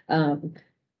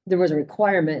 there was a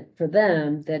requirement for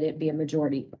them that it be a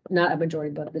majority, not a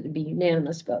majority, but that it be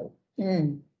unanimous vote.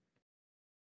 That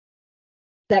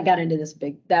got into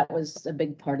that was a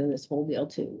big part of this whole deal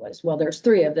too, was, well, there's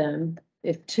three of them.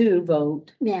 If two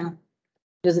vote, Yeah,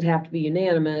 does it have to be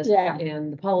unanimous? Yeah.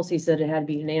 And the policy said it had to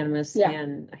be unanimous, Yeah.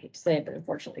 and I hate to say it, but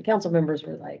unfortunately, council members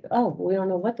were like, oh, we don't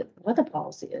know what the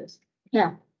policy is.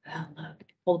 yeah, Well, look,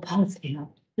 pull the policy out,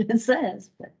 it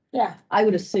says, but yeah. I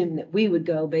would assume that we would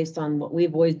go based on what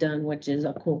we've always done, which is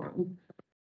a quorum.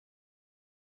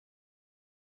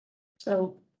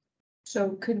 So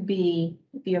could be,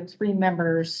 if you have 3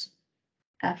 members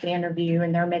at the interview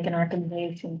and they're making a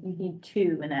recommendation, you need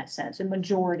 2 in that sense, a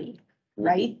majority,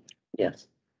 right? Yes.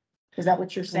 Is that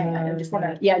what you're saying? I just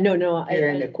wanna, Yeah, no, Here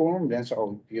in the quorum, that's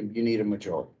all, you need a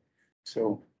majority.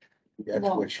 So that's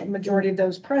well, what a you, majority of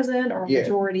those present or a Yeah.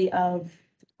 majority of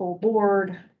the full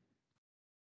board?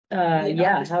 You know,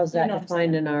 yeah, just- how's you that know what I'm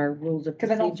defined saying. in our rules of Cause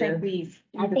I don't think procedure? we've.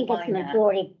 I think it's defined that.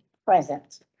 majority present,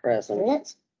 isn't Present,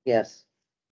 it? yes.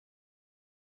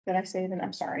 Did I say that?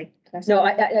 I'm sorry. Did I say No,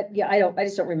 that? yeah, I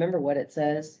just don't remember what it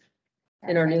says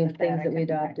in our new things that we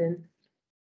adopted.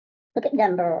 Look at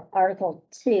Article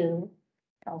 2.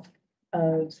 Of,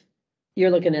 you're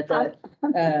looking at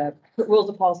the, rules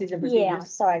of policies and Yeah,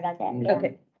 procedures. sorry about that. Yeah.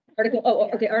 Okay,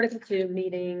 okay, Article 2,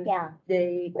 meeting, Yeah,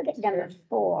 they, look at number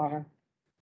 4,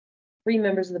 3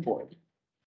 members of the board.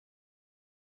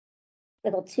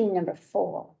 Article 2, number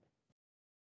 4.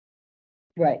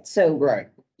 Right, so, right,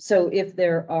 so if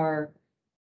there are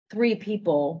 3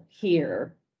 people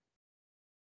here,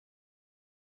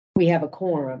 we have a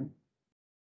quorum.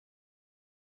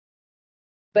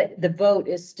 But the vote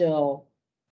is still,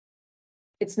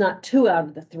 it's not 2 out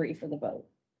of the 3 for the vote.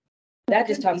 That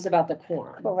just talks about the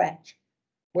quorum. Correct.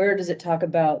 Where does it talk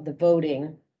about the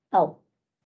voting? Oh,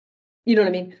 You know what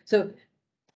I mean? So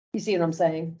you see what I'm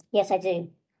saying? yes, I do.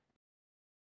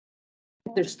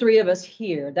 If there's 3 of us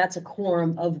here, that's a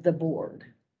quorum of the board.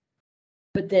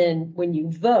 But then when you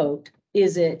vote,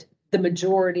 is it the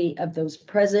majority of those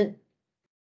present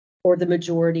or the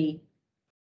majority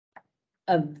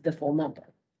of the full number?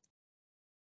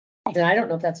 And I don't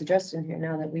know if that's addressed in here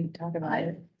now that we talk about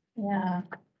it. Yeah,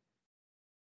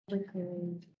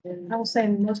 I will say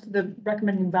most of the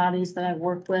recommending bodies that I've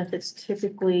worked with, it's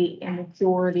typically a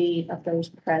majority of those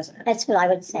present. That's what I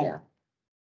would say. Yeah.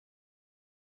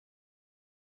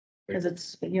 Cause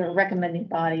it's, you're a recommending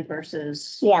body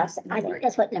versus. Yes, I think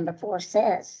that's what number 4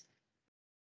 says.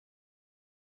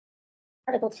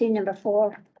 Article 2, number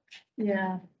 4.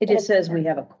 Yeah. It just says we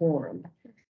have a quorum.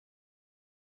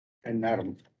 and not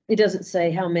It doesn't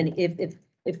say how many,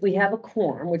 if we have a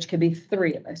quorum, which could be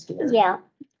 3 of us here. Yeah,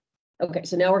 Okay,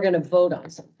 so now we're gonna vote on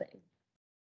something.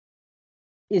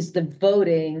 Is the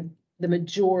voting the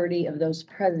majority of those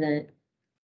present?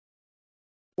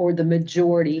 Or the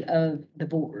majority of the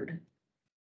board?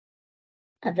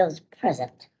 of those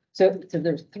present. So if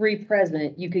there's 3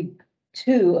 present, you could,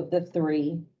 2 of the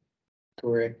 3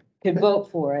 correct. could vote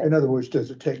for In it. other words,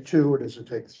 does it take 2 or does it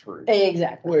take 3?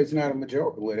 Exactly. Well, it's not a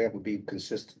majority, well, that would be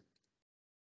consistent.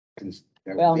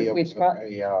 That Well, would be we've got-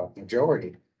 a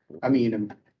majority. I mean, a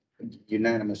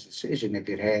unanimous decision if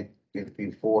if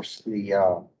we force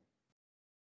the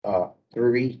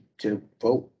 3 to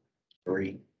vote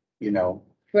 3,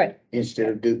 Right, instead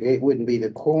of it wouldn't be the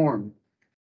quorum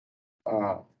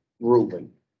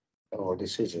ruling or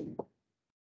decision.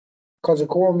 Cause a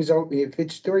quorum is, if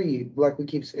it's 3, like we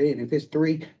keep saying, if it's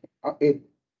 3, if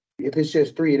it's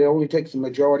just 3, it only takes the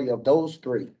majority of those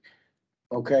 3.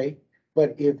 Okay,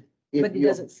 but if but it you,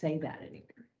 doesn't say that anywhere.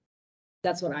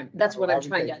 That's what I'm trying to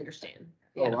thinking. understand.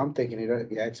 oh, Yeah, I'm thinking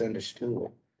that's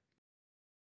understood.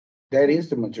 That is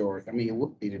the majority. I mean, it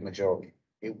would be the majority.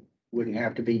 It wouldn't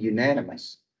have to be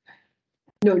unanimous.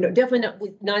 no,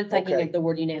 definitely not thinking Okay. of the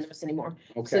word unanimous anymore.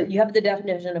 So Okay, you have the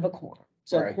definition of a quorum.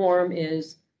 So a Right. quorum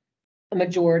is a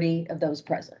majority of those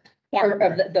present, Yeah. or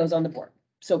of those on the board.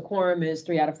 So quorum is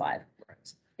 3 out of 5.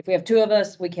 If we have 2 of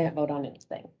us, we can't vote on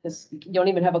anything, because you don't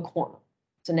even have a quorum.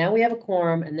 So now we have a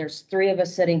quorum and there's three of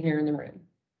us sitting here in the room.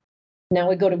 Now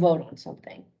we go to vote on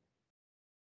something.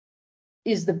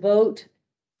 Is the vote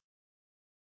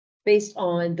based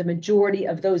on the majority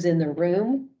of those in the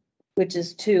room, which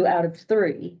is 2 out of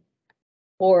 3?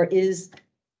 Or is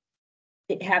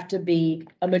it have to be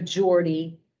a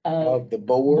majority of Of the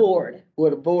board, board? well,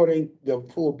 the board ain't, the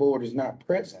full board is not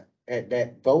present at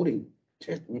that voting.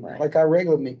 Right. Like our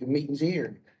regular meetings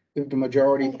here, if the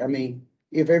majority, I mean,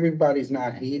 if everybody's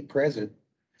not here present,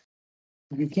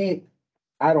 you can't,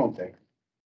 I don't think.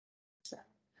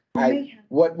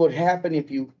 What would happen if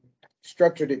you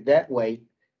structured it that way?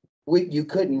 You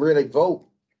couldn't really vote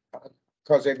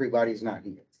because everybody's not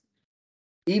here.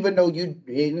 Even though you,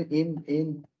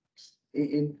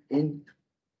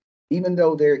 even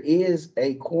though there is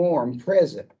a quorum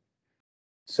present.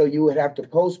 So you would have to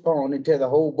postpone until the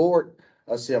whole board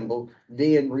assemble,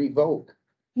 then revoke.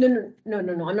 No,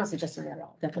 I'm not suggesting that at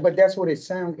all, definitely. But that's what it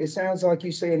sounds like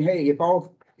you saying, hey,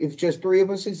 if just 3 of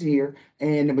us is here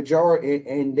and the majority,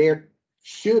 and there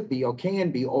should be or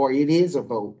can be, or it is a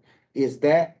vote, is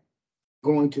that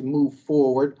going to move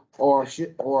forward,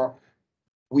 or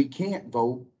we can't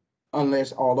vote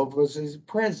unless all of us is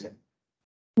present?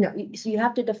 No, so you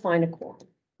have to define a quorum,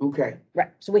 Okay, right?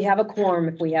 So we have a quorum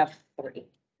if we have 3,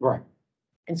 right,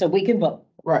 and so we can vote.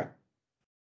 right,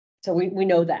 So we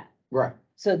know that. right,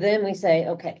 So then we say,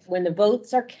 okay, when the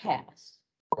votes are cast,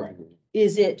 right.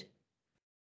 is it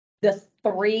the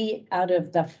 3 out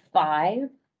of the 5?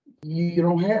 You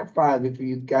don't have 5 if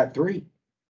you've got 3.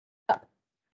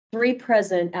 3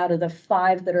 present out of the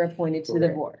 5 that are appointed to the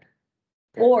Correct. board?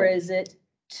 Or is it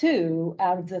 2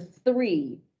 out of the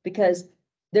 3? Because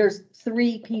there's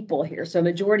 3 people here, so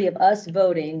majority of us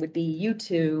voting would be you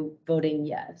 2 voting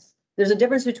yes. There's a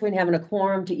difference between having a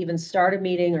quorum to even start a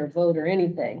meeting or vote or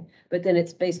anything, but then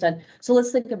it's based on, so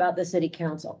let's think about the city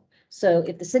council. So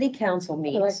if the city council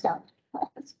meets,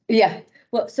 yeah,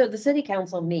 well, so the city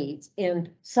council meets and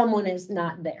someone is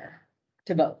not there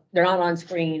to vote. They're not on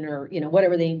screen or,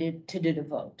 whatever they need to do to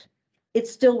vote. It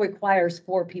still requires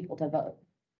 4 people to vote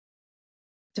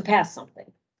to pass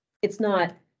something. It's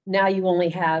not, now you only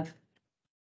have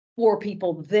 4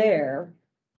 people there,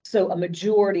 so a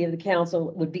majority of the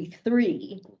council would be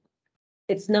 3.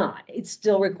 It's not, it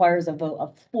still requires a vote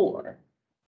of 4.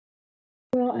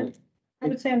 Well, I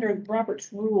would say under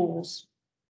Robert's rules,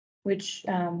 which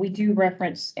we do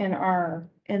reference in Article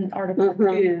Mhm.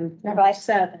 2, number Right.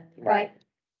 7. Right.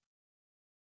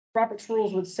 Robert's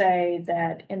rules would say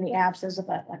that in the absence of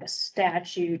like a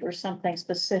statute or something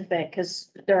specific,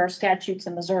 because there are statutes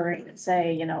in Missouri that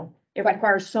say, it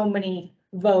requires so many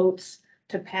votes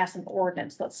to pass an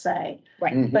ordinance, let's say.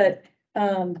 Right. Mhm. But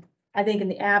I think in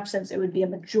the absence, it would be a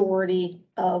majority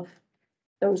of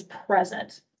those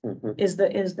present Mhm. is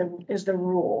the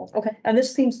rule. Okay. And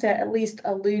this seems to at least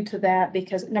allude to that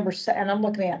because and I'm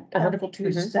looking at Uh-huh. Article 2,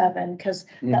 Mhm. 7, because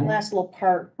that Mhm. last little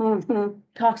part Mhm.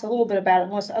 talks a little bit about it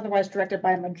unless otherwise directed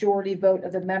by a majority vote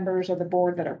of the members of the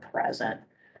board that are present.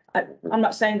 I'm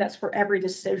not saying that's for every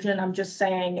decision. I'm just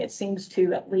saying it seems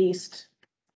to at least,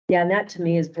 Yeah, and that to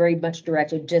me is very much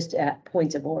directed just at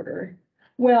points of order.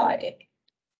 well,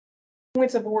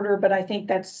 points of order, but I think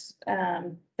that's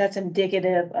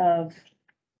indicative of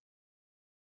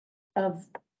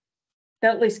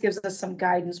that at least gives us some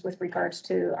guidance with regards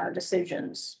to our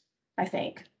decisions, I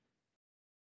think.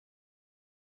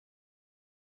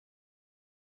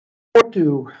 What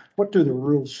do the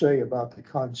rules say about the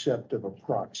concept of a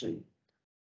proxy?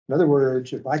 In other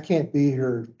words, if I can't be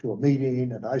here to a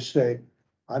meeting and I say,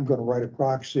 I'm gonna write a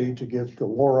proxy to give to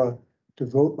Laura to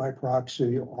vote my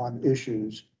proxy on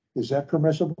issues, is that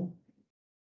permissible?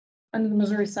 Under the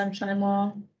Missouri Sunshine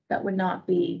Law, that would not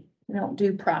be, we don't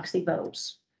do proxy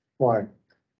votes. Why?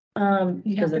 You have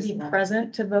Because to it's be not-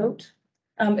 present to vote.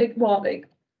 I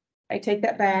take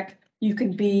that back. You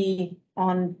could be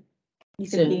on,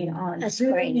 Zoom. A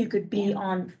screen. You could be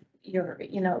on your,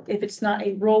 if it's not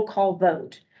a roll call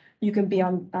vote, you can be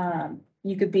on,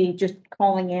 you could be just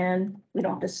calling in. We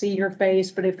don't have to see your face,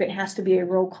 but if it has to be a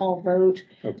roll call vote,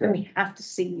 then Okay, we have to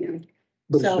see you.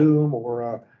 but So- Zoom or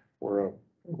a,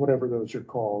 whatever those are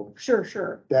called,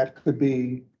 Sure. that could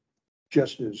be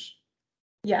just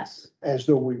Yes, as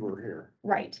though we were here.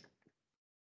 right.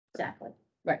 Exactly.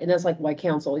 Right, and that's like why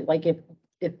council, like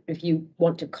if you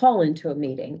want to call into a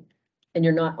meeting and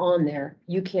you're not on there,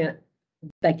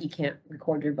 Becky can't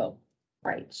record your vote.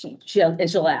 Right,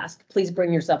 she'll ask, please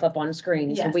bring yourself up on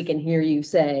screen so we Yes. can hear you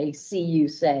see you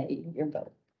say your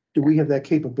vote. Do we have that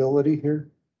capability here?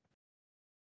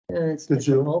 It's The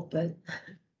Zoom? difficult, but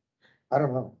I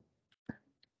don't know.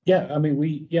 Yeah, I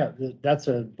mean, that's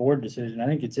a board decision. I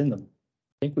think it's in the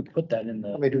think we put that in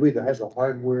I the, mean, do we either have the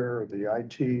hardware or the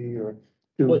IT or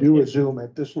Well, do yeah. a Zoom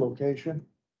at this location?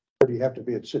 Or do you have to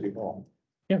be at City Hall?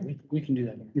 yeah, we can do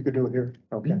that. You could do it here?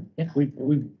 Okay. Yeah,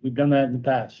 we've done that in the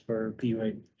past for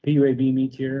PUAB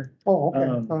meets here. Oh, okay,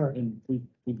 all right. And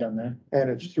we've done that. And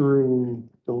it's through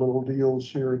the little deals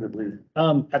here that we,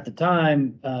 At the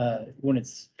time, when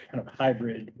it's kind of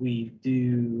hybrid, we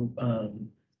do,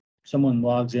 someone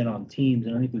logs in on Teams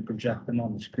and I think we project them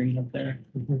on the screen up there.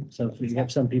 So if we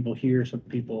have some people here, some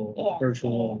people Yeah.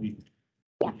 virtual, we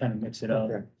kind of mix it up.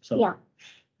 Okay. So Yeah.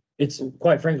 it's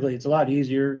quite frankly, it's a lot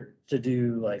easier to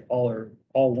do like all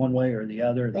one way or the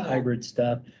other, the Yeah. hybrid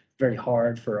stuff. Very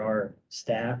hard for our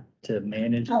staff to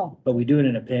manage, Oh, but we do it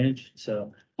in a pinch.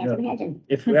 So you can't know, imagine.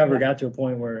 if we ever got to a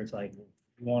point where it's like,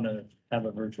 we want to have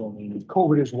a virtual meeting.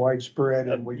 COVID is widespread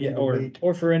and we Yeah, need to or, meet.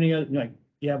 or for any other, like,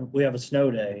 we have a snow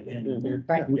day and Mhm.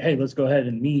 Right. hey, let's go ahead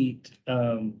and meet.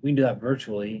 We can do that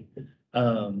virtually.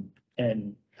 It's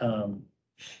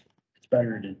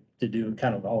better to do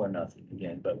kind of all or nothing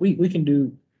again, but we can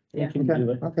do, we Yeah. can Okay, do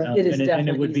it. okay. It is And and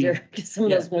it would definitely be, easier, because some of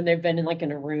yeah. those, when they've been in like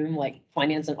in a room, like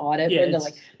finance and audit, yeah, when they're it's,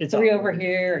 like it's. three over awkward.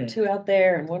 here and Yeah. two out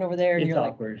there and one over there, and It's you're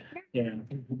like, awkward, yeah.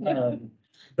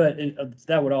 But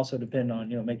that would also depend on,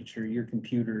 making sure your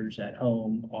computers at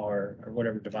home or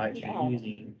whatever device Yeah. you're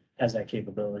using has that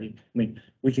capability. I mean,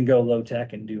 we can go low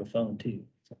tech and do a phone too.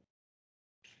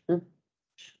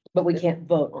 but we can't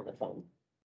vote on the phone.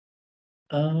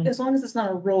 As long as it's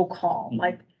not a roll call, Mhm.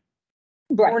 like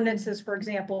Right. ordinances, for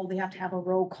example, they have to have a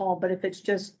roll call, but if it's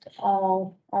just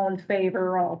all in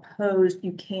favor, all opposed,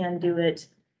 you can do it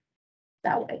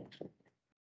that way.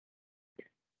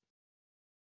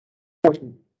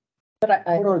 But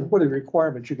I, What are the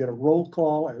requirements? You get a roll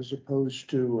call as opposed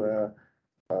to,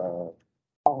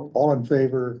 all in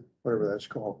favor, whatever that's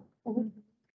called. Mhm.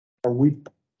 Are we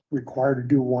required to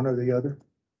do one or the other?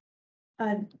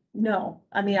 No,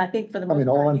 I mean, I think for the I most mean,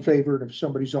 all part, in you can- favor and if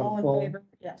somebody's all on the in phone? favor,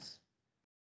 yes.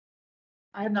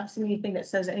 I have not seen anything that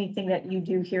says anything that you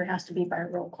do here has to be by a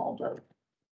roll call vote.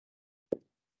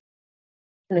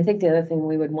 and I think the other thing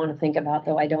we would want to think about,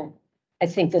 though, I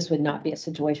think this would not be a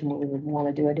situation where we would want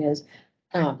to do it is,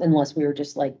 unless we were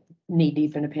just like knee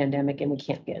deep in a pandemic and we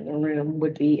can't get in the room,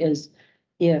 would be is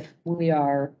if we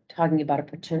are talking about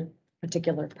a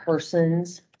particular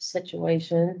person's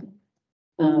situation.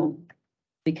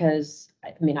 Because,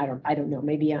 I mean, I don't know,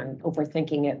 maybe I'm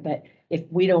overthinking it, but if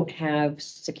we don't have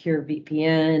secure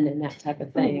VPN and that type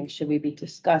of thing, should we be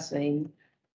discussing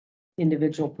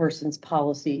individual person's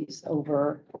policies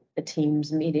over a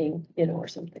Teams meeting, or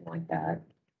something like that?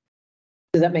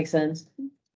 Does that make sense?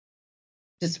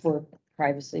 Just for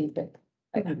privacy, but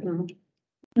I mean,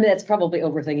 that's probably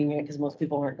overthinking it because most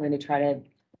people aren't going to try to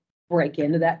break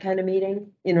into that kind of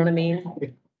meeting. You know what I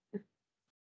mean?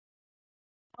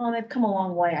 Oh, they've come a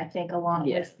long way, I think, a lot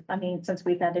Yeah. with, I mean, since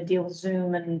we've had to deal with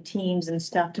Zoom and Teams and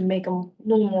stuff to make them a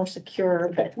little more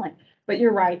secure, but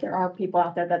you're right, there are people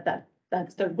out there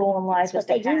that's their goal in life That's is what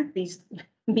to they do. have these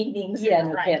meetings. Yeah,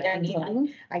 no Right,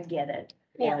 kidding. I get it,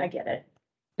 Yeah. I get it.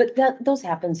 But those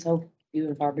happen so few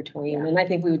and far between, and I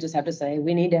think we would just have to say,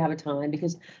 we need to have a time,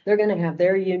 because they're gonna have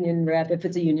their union rep, if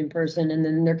it's a union person, and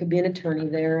then there could be an attorney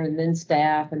there, and then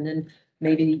staff, and then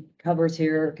maybe covers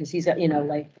here, because he's got,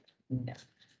 like.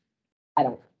 I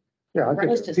don't, Yeah, I think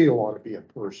Let's the just- appeal ought to be in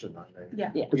person, I think.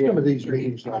 Yeah. yeah, But some of these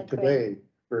meetings like I agree. today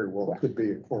very well could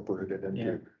be incorporated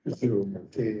into Zoom and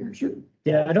Teams.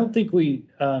 Yeah, I don't think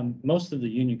most of the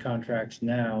union contracts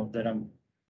now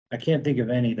I can't think of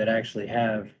any that actually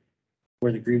have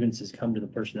where the grievances come to the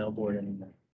personnel board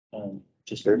anymore.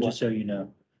 Just so you know.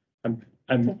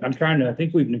 I'm trying to, I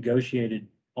think we've negotiated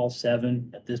all 7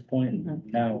 at this point, and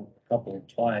now a couple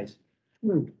twice.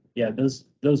 Hmm. Yeah, those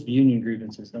union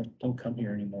grievances don't come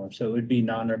here anymore, so it would be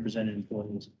non-represented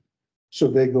employees. So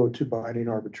they go to binding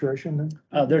arbitration then?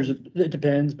 It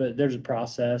depends, but there's a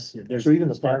process. There's So even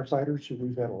the steps. firefighters,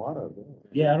 we've had a lot of them.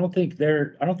 Yeah, I don't think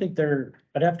they're, I'd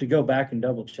have to go back and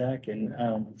double check and,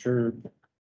 I'm sure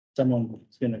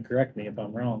someone's gonna correct me if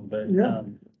I'm wrong, but, Yeah.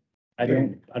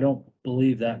 I don't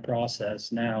believe that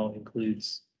process now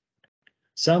includes,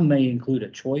 some may include a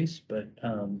choice, but,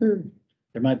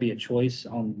 there might be a choice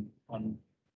on one,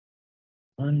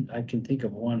 I can think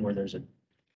of one where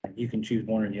you can choose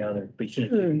one or the other, but you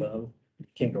shouldn't do both. You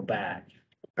can't go back.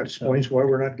 That explains why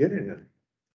we're not getting it,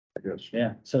 I guess.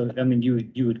 Yeah, so, I mean,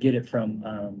 you would get it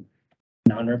from,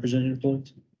 non-represented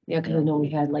employees. yeah, because I know we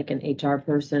had like an HR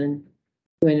person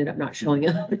who ended up not showing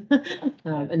up.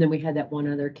 And then we had that one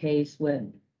other case with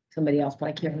somebody else, but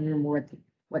I can't remember what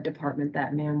what department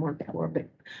that man worked for, but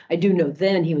I do know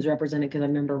then he was represented, because I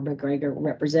remember McGregor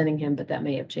representing him, but that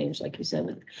may have changed, like you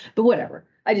said, but whatever.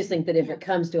 I just think that if it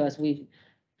comes to us, we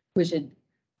should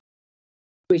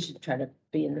try to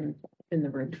be in the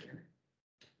room.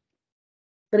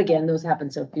 But again, those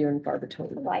happen so few and far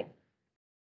between. Right.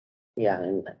 Yeah,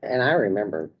 and I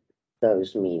remember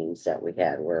those meetings that we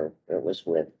had where it was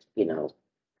with,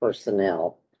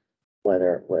 personnel,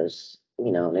 whether it was,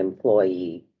 an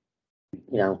employee,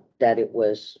 that it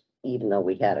was, even though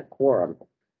we had a quorum,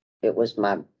 it was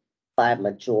by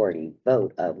majority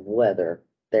vote of whether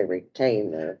they retain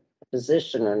their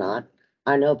position or not.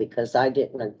 I know because I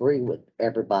didn't agree with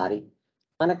everybody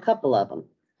on a couple of them,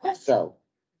 so.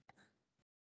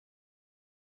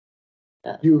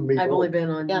 You and me I've only both. been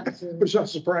on. Yeah. It's not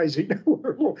surprising.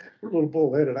 We're a little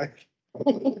bullheaded.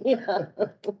 Yeah.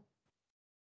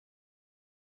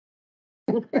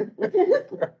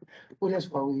 Well, that's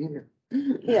why we're here.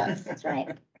 Yes. That's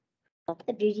right.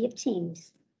 The beauty of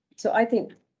teams. So I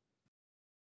think,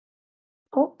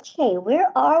 Okay,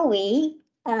 where are we?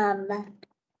 Well,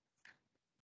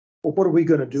 what are we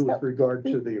gonna do with regard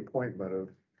to the appointment of?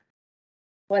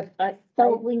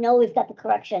 So we know we've got the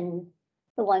correction,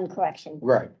 the one correction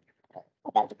Right,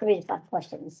 about the 3 to 5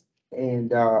 questions. and,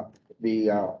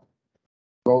 the,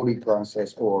 voting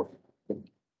process or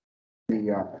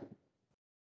the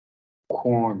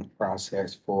quorum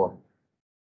process for,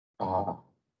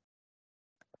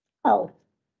 Oh,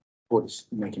 what's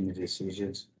making the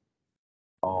decisions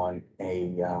on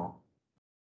a,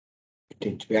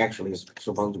 potential, actually it's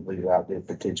supposedly about the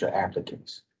potential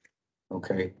applicants.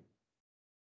 Okay,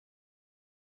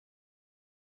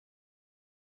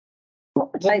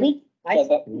 did we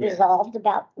get it Yeah. resolved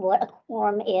about what a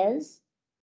quorum is?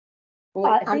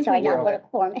 I'm sorry, not what a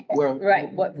quorum is. well.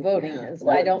 right, what voting is.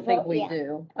 I don't think we Yeah.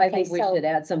 do. I Okay, think we so- should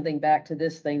add something back to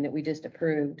this thing that we just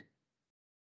approved.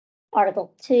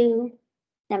 Article 2,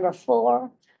 number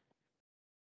 4.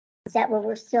 Is that where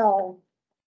we're still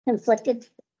conflicted?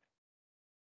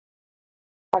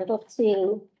 Article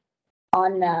 2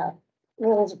 on the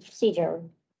rules of procedure,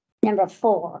 number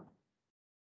 4.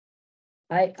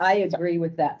 I agree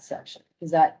with that section,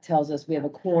 because that tells us we have a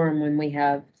quorum when we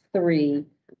have 3.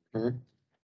 Mhm.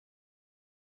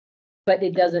 But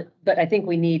it doesn't, but I think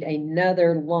we need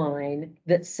another line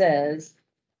that says,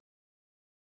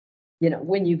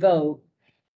 when you vote,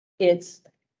 it's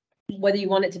whether you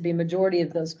want it to be a majority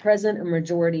of those present or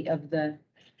majority of the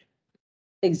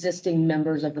existing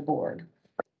members of the board.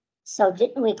 So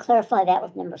didn't we clarify that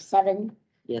with number 7?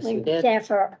 Yes, we When did.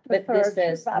 Jennifer But this referred to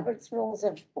says- Robert's Rules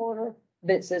of Order.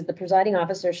 But it says the presiding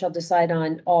officer shall decide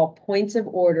on all points of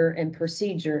order and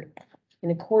procedure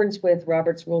in accordance with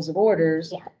Robert's Rules of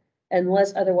Orders. Yeah.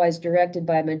 Unless otherwise directed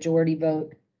by a majority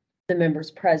vote, the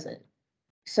members present.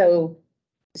 So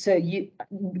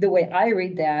the way I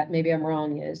read that, maybe I'm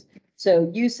wrong, is, so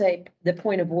you say the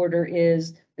point of order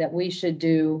is that we should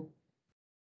do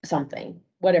something,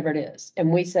 whatever it is,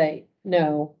 and we say,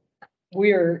 no,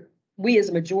 we as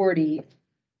a majority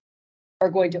are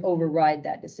going to override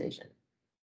that decision.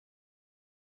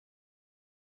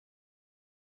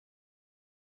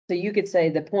 So you could say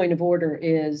the point of order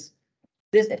is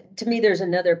this, to me, there's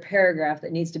another paragraph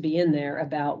that needs to be in there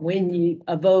about when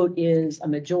a vote is a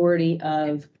majority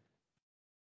of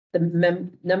the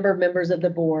number of members of the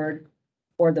board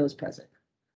or those present.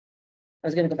 I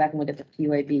was gonna go back and look at the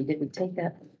QAB. Did we take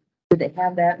that? Did they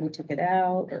have that and we took it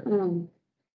out? Or- Mm.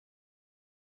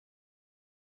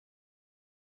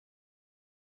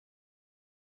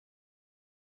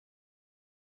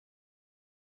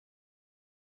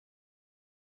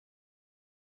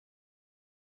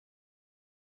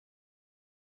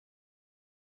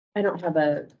 I don't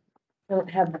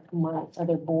have my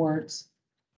other boards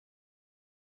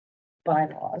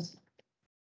bylaws.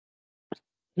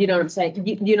 You know what I'm saying?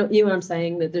 You know what I'm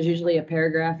saying? That there's usually a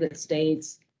paragraph that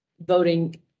states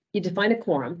voting, you define a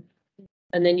quorum.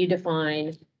 And then you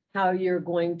define how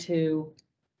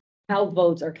how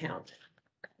votes are counted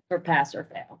for pass or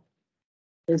fail.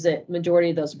 Is it majority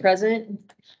of those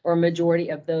present or majority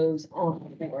of those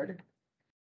on the board?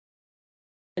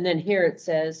 And then here it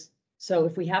says, so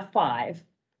if we have 5,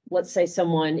 let's say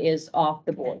someone is off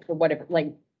the board for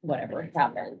whatever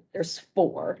happened, there's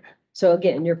 4. So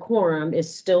again, your quorum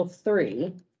is still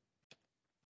 3.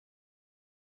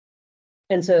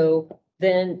 And so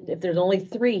then if there's only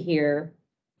 3 here,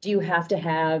 do you have to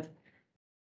have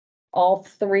all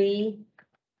 3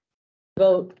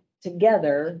 vote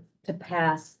together to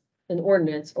pass an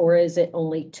ordinance, or is it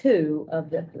only 2 of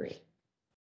the 3?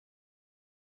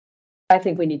 I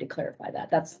think we need to clarify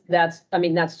that. I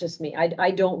mean, that's just me.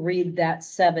 I don't read that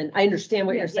 7. I understand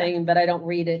what Yeah, you're yeah. saying, but I don't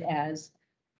read it as.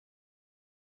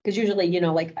 Cause usually,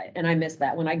 like, and I miss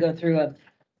that when I go through a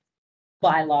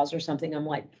bylaws or something, I'm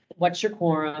like, what's your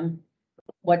quorum?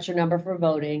 What's your number for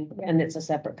voting? And it's a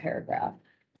separate paragraph.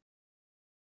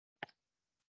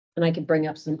 And I could bring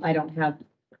up I don't have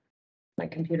my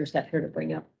computer set here to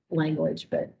bring up language,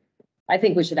 but I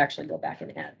think we should actually go back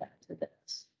and add that to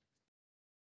this.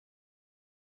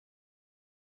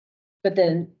 But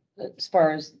then, as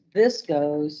far as this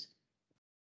goes,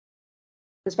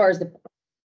 as far as the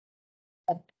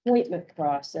appointment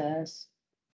process,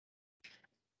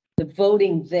 the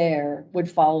voting there would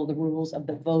follow the rules of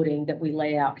the voting that we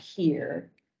lay out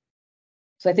here.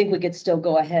 So I think we could still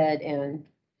go ahead and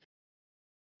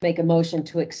make a motion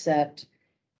to accept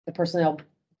the personnel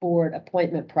board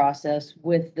appointment process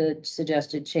with the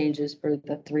suggested changes for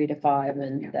the 3 to 5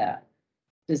 and that.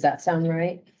 Does that sound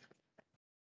right?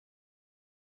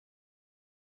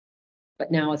 But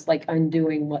now it's like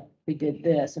undoing what we did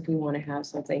this, if we want to have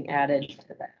something added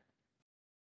to that.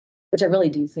 Which I really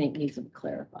do think needs to be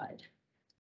clarified.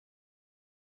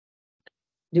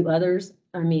 Do others,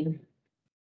 I mean,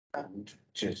 I'm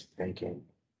just thinking,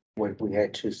 what if we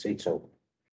had 2 seats open?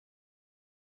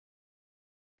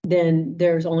 then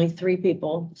there's only 3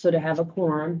 people, so to have a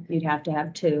quorum, you'd have to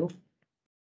have 2.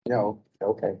 No,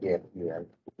 okay, yeah.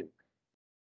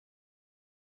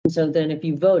 And so then if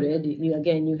you voted,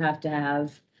 again, you have to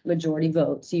have majority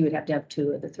vote, so you would have to have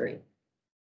 2 of the 3.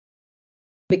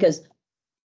 Because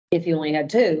if you only had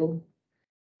 2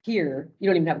 here, you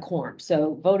don't even have a quorum,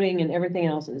 so voting and everything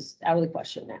else is out of the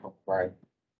question now. Right,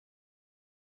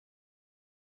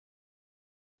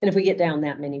 And if we get down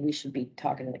that many, we should be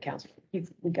talking to the council.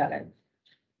 We gotta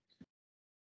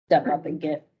step up and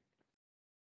get.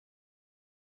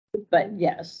 But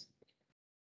yes.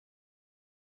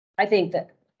 I think that.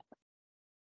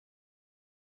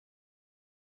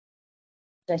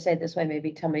 Did I say it this way?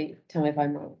 Maybe tell me if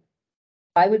I'm wrong.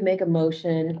 I would make a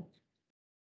motion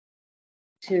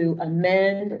to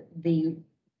amend the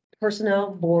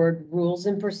personnel board rules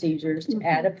and procedures to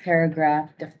add a paragraph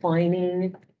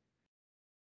defining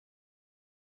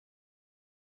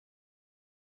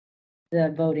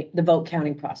the vote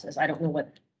counting process. I don't know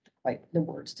what quite the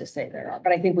words to say there are,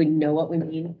 but I think we know what we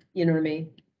mean, you know what I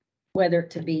mean? Whether it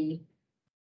to be,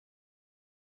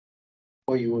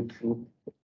 well, you would,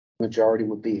 majority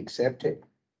would be accepted?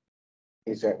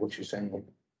 Is that what you're saying?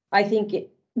 I think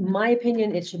my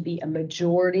opinion, it should be a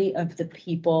majority of the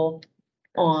people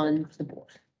on the board.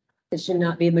 It should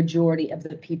not be a majority of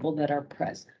the people that are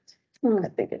present. I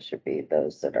think it should be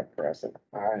those that are present,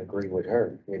 I agree with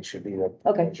her, it should be the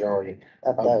Okay. majority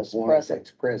of of those the ones present.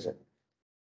 that's present.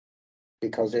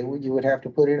 Because you would have to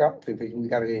put it up, if we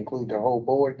gotta include the whole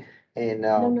board, and,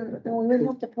 No, we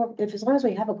don't have to, if, as long as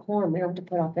we have a quorum, we don't have to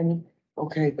put off any.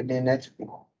 okay, but then that's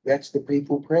the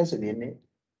people present, isn't it?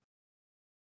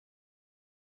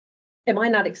 Am I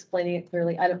not explaining it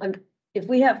clearly? If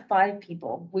we have 5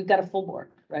 people, we've got a full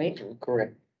board, right?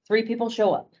 Correct, 3 people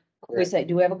show up. We correct, say,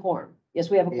 do we have a quorum? Yes,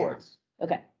 we have a quorum. yes,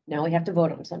 Okay, now we have to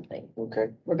vote on something. okay.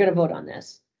 We're gonna vote on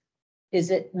this. Is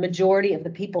it majority of the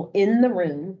people in the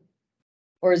room?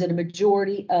 Or is it a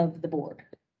majority of the board?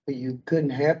 But you couldn't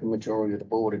have the majority of the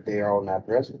board if they're all not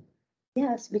present,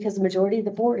 Yes, because the majority of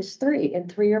the board is 3 and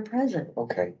 3 are present.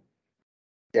 okay.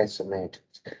 That's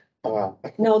semantics,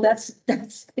 No, that's.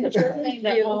 You're saying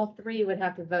that all 3 would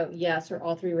have to vote yes, or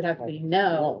all 3 would have to be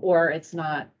no, or it's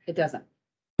not, it doesn't.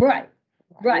 Right,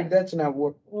 right. That's not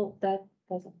what, Well, that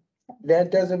doesn't. that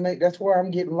doesn't make, that's where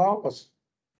I'm getting lost.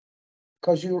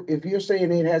 Cause if you're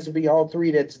saying it has to be all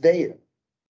 3 that's there,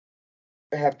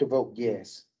 have to vote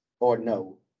yes or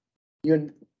no.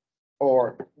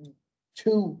 Or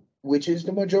 2, which is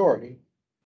the majority,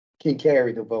 can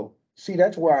carry the vote. See,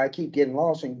 that's why I keep getting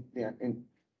lost and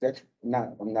that's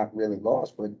not, I'm not really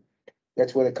lost, but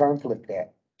that's where the conflict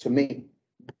at, to me.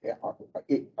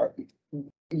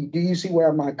 Do you see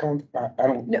where I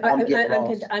don't, No, I'm getting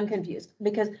lost. I'm confused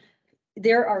because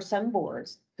there are some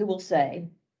boards who will say,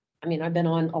 I mean, I've been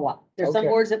on a lot. There's some Okay.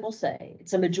 boards that will say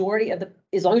it's a majority of the,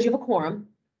 as long as you have a quorum,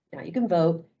 now you can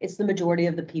vote, it's the majority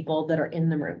of the people that are in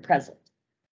the room present.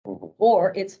 Mhm.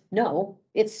 Or it's no,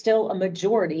 it's still a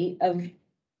majority of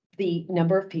the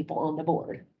number of people on the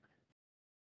board.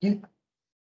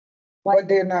 But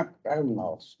they're not, I'm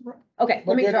lost. Okay,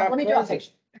 But they're not let me draw a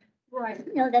present. picture. Right.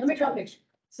 No, Let me that's, draw a picture.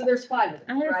 So there's 5 of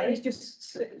them, right? It's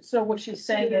just, so what she's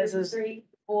saying is, 3,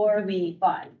 4, do we,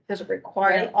 5. does it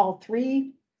require Right. all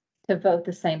 3 To vote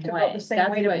the same To vote way. the same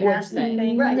That's way to what you're pass the saying.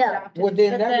 thing. Right. adopted. Well,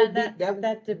 then But that then would be, that, that,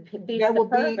 that defeats that the would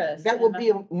be, purpose. that would be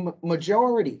a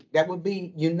majority, that would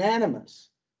be unanimous.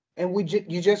 And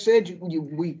you just said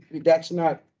that's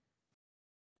not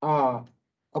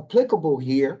applicable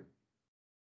here.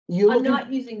 You're I'm looking,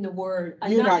 not using the word.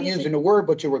 I'm you're not using the word,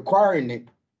 but you're requiring it.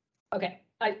 Okay,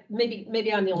 maybe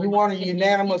I'm the only. You one want a thinking-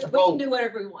 unanimous We can vote. do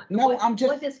whatever we want. No, What- I'm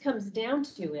just- What this comes down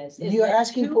to is. You're that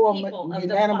asking two for people a of the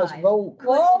unanimous five vote.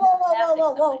 Whoa, whoa, whoa, whoa,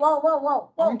 whoa, whoa, whoa, whoa,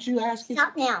 whoa, whoa. Aren't you asking?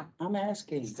 Stop now, I'm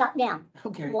asking. stop now.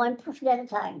 Okay, One person at a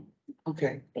time.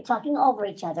 okay, We're talking over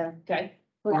each other. Okay,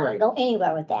 We're not gonna Alright. go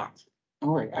anywhere with that.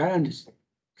 all right, I understand.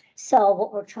 So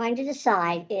what we're trying to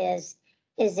decide is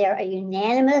there a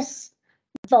unanimous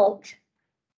vote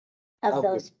of Of the-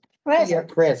 those Yeah, present?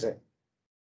 present.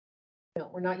 no,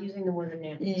 we're not using the word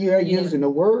unanimous. You're using the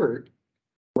word,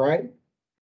 right?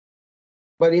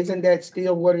 But isn't that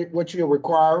still what you're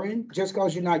requiring? Just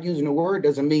because you're not using the word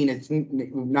doesn't mean it's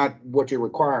not what you're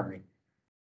requiring.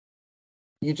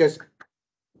 You just,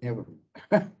 never,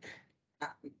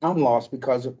 I'm lost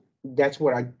because that's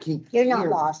what I keep. You're not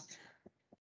hearing. lost.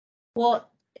 Well,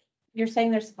 you're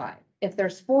saying there's five. If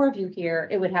there's four of you here,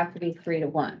 it would have to be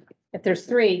 3-1. If there's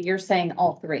three, you're saying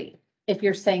all three. If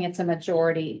you're saying it's a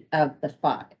majority of the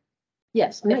five.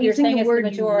 Yes, I'm If not you're using saying the it's the word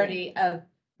majority of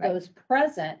Right. those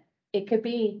present, it could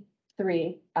be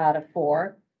 3 out of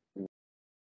 4.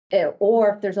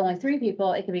 Or if there's only 3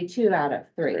 people, it could be 2 out of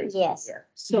 3. Yes. You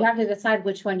So, have to decide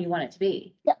which one you want it to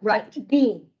be. Yeah, Right.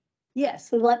 B,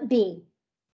 yes, we want B.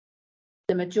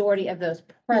 The majority of those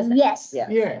present. Yes. Yeah.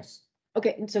 Yes,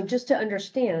 okay, and so just to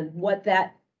understand what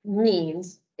that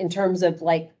means in terms of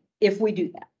like, if we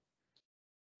do that.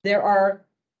 There are,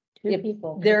 Two if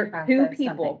people. could there, pass two something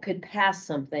people could pass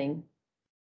something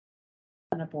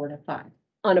On a board of 5.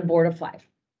 on a board of 5.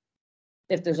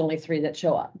 If there's only 3 that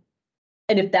show up.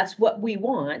 And if that's what we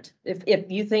want, if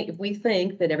we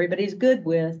think that everybody's good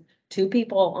with 2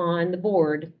 people on the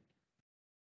board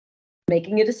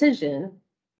making a decision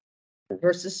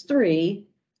versus 3,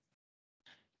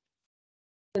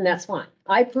 then that's fine.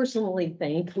 I personally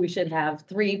think we should have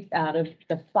 3 out of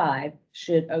the 5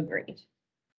 should agree.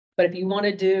 But if you want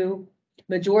to do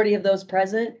majority of those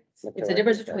present, it's the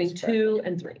difference between 2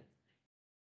 and 3.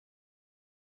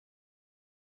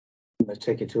 let's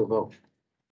take it to a vote.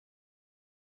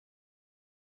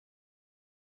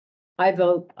 I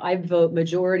vote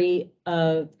majority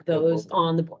of those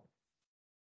on the board.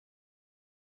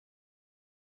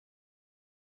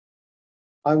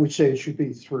 I would say it should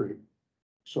be 3.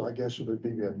 So I guess it would be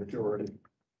a majority.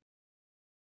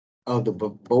 Of the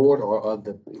board or of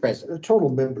the president? The total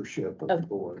membership of the Of-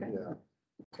 board, okay. yeah.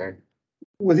 Okay,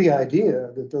 With the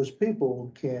idea that those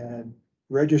people can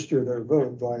register their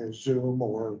vote via Zoom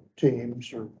or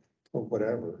Teams or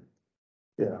whatever.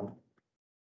 You know,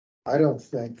 I don't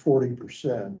think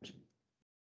 40%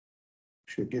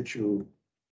 should get you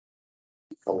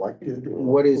elected. or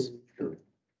What is- approved or-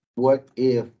 what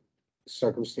if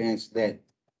circumstance that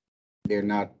they're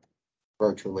not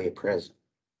virtually present?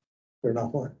 They're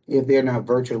not one. If they're not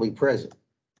virtually present,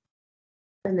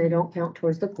 And they don't count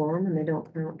towards the quorum and they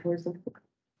don't count towards the.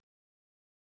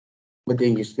 but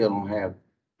then you still don't have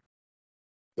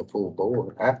the full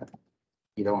board.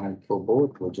 You don't have the full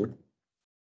board, would you?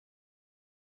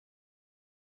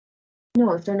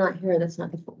 No, if they're not here, that's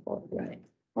not the full board, right?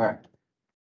 Right,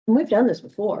 And we've done this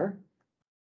before.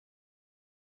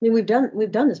 I mean, we've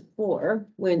done this before,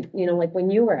 when, like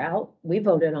when you were out, we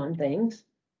voted on things.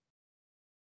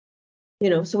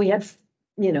 So we had,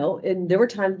 and there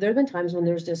have been times when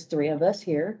there's just 3 of us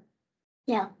here.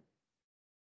 Yeah,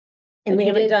 And we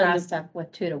haven't done, Stuff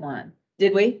with 2-1.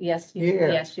 did we? Yes, Yeah.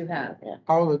 yes, you have.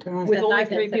 all the time. With Since only I've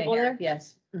been 3 sitting people here, there?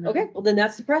 Yes. Mhm. Okay, well, then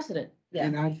that's the precedent. Yeah.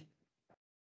 And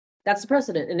That's the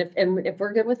precedent. And if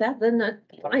we're good with that, then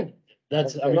that's fine.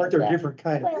 That's, I I mean, mean, aren't there different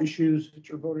kind Well- of issues that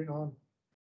you're voting on?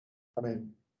 I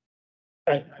mean,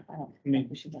 I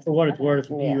mean, for what it's worth,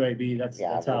 with Yeah. UAB, that's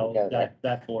Yeah, how I wouldn't go there.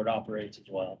 that board operates as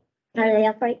well. how do they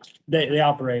operate? They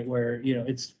operate where,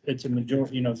 it's a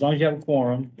majority, as long as you have a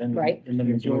quorum, then. Right. In the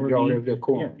majority majority. of the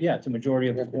quorum. Yeah, it's a majority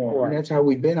of the And quorum. that's how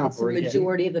we've been It's the operating.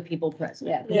 majority of the people present.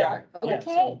 Yeah. Yeah. Yeah,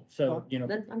 Okay. so,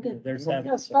 Then I'm good. there's Well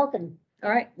that. spoken. All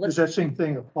right, does let's, that same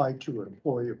thing apply to an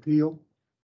employee appeal?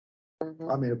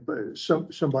 I mean, if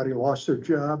somebody lost their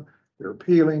job, they're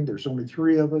appealing, there's only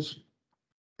 3 of us.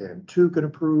 And 2 can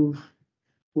approve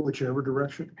whichever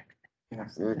direction,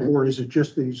 Mhm. or is it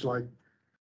just these like?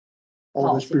 All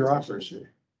this Policy bureaucracy?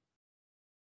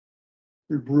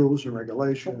 The rules and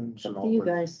regulations and to all you that.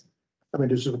 guys. I mean,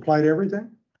 does it apply to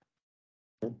everything?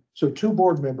 So 2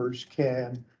 board members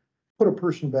can put a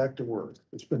person back to work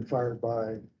that's been fired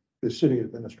by the city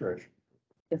administration.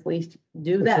 If we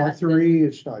do It's that. not then- three,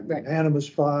 it's not Right. unanimous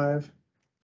five.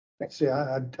 Right. See,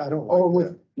 I don't Or like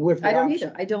that. with. I the don't option-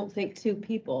 either. I don't think two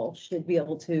people should be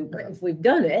able to, but if we've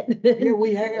done it. Yeah,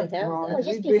 we have, We have. Ron. Well, just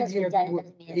We've been because we've here done it with-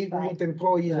 doesn't mean it's even right. with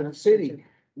employees of Yeah, the city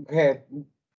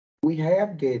we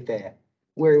have did that,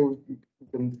 where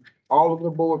all of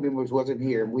the board members wasn't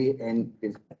here, and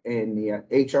the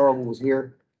HR was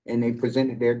here, and they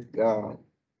presented their,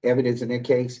 evidence in their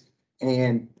case,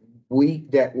 and we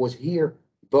that was here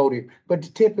voted, but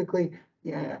typically,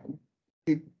 yeah,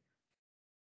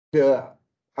 the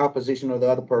opposition or the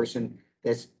other person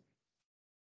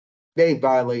they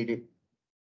violated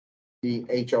the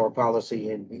HR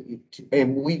policy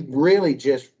and we really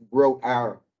just wrote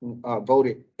our,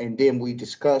 voted, and then we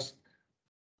discussed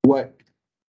what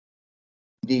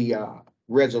the,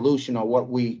 resolution or what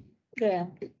Yeah,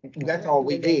 that's all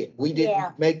we did. We Yeah.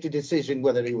 didn't make the decision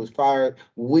whether he was fired.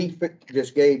 We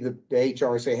just gave the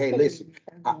HR, say, hey, listen,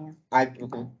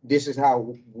 this is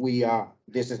how we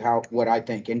this is how, what I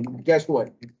think. And guess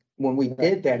what? When we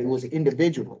did that, it was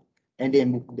individual. And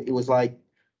then it was like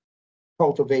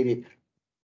cultivated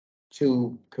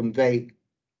to convey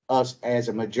us as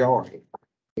a majority.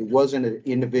 It wasn't an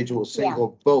individual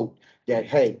single vote that,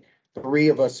 hey, three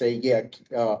of us say, yeah,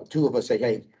 two of us say,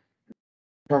 hey,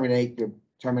 terminate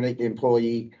the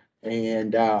employee,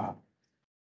 and,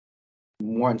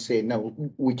 one said, no.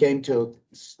 We came to a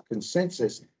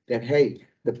consensus that, hey,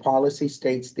 the policy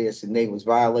states this, and they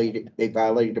violated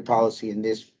the policy in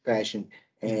this fashion,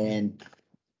 and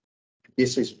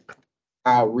this is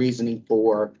our reasoning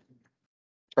for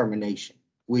termination.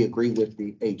 We agree with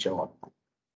the HR.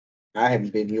 I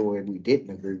haven't been here where we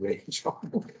didn't agree with HR.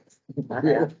 I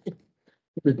have.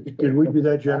 Did we do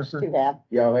that, Jennifer? You have,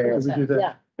 Y'all Did have. we do that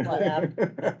yeah, we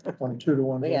have, on a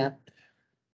 2-1? we have.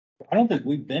 I don't think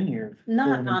we've been here.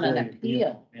 Not for on an employee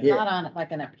appeal, Yeah. not on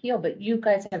like an appeal, but you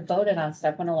guys have voted on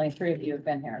stuff when only three of you have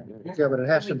been here. Yeah, but it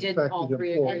has to We did affect all the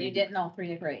three, And you employee. didn't all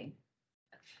three agree.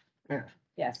 Yeah.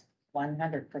 Yes,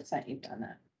 100% you've done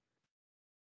that.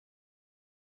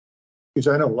 Because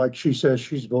I know, like she says,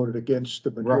 she's voted against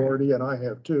the majority, and I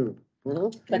have too.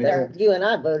 Mhm. But Yeah. there, You and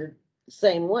I voted the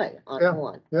same way on Yeah.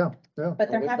 one, Yeah, but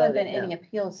there We haven't been voted any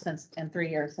appeals in 3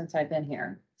 years since I've been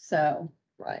here, so,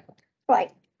 right?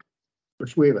 right.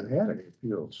 which we haven't had any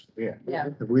appeals. Yeah. yeah,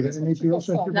 Have we had any appeals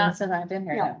since? you've been not since I've been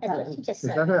here. No, no. that's what she just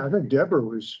here? said. I think Deborah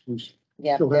we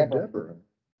Yeah, still have Deborah,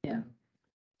 Deborah.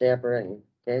 Deborah and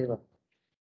Caleb.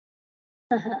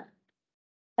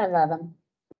 I love them.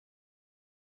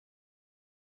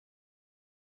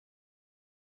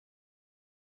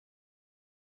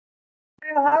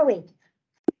 Where are we?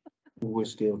 We're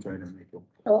still trying to make a.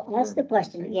 Oh, ask the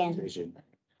question again. Decision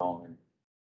on.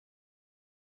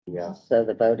 Yeah, So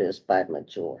the vote is by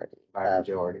majority by of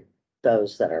majority.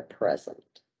 those that are present.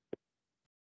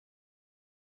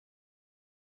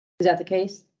 Is that the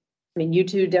case? I mean, you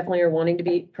two definitely are wanting to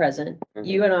be present.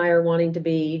 You and I are wanting to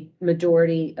be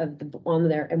majority of the, on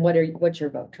there. And what's your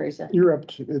vote, Teresa?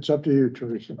 It's up to you,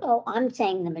 Teresa. Oh, I'm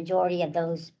saying the majority of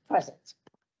those present.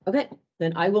 Okay,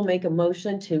 then I will make a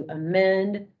motion to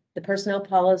amend the personnel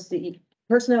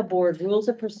board rules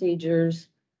of procedures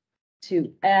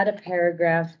to add a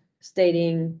paragraph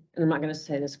stating, and I'm not gonna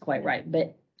say this quite right,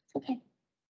 but Okay.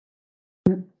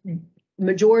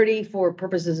 majority for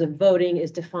purposes of voting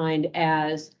is defined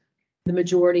as the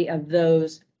majority of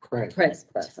those Correct.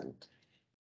 present. Present.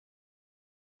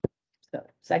 So,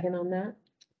 second on that?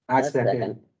 I That's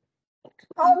second.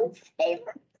 All in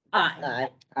favor? Aye.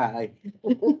 Aye.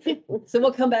 So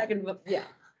we'll come back and, vote. yeah.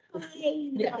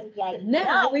 Yeah.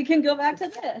 Now we can go back to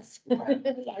this.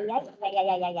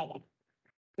 Yeah.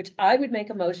 Which I would make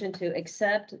a motion to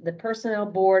accept the personnel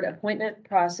board appointment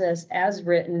process as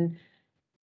written.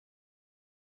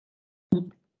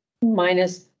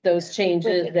 Minus those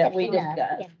changes With that we exception of,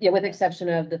 discussed. yeah. Yeah, with exception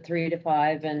of the 3 to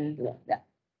 5 and Yeah. that.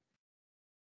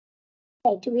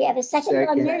 Okay, do we have a second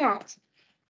on Second. that?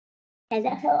 Is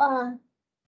that,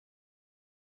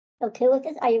 okay with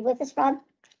this? Are you with us, Rob?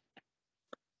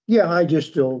 Yeah, I just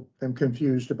still am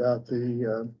confused about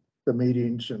the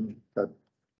meetings and, but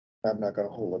I'm not gonna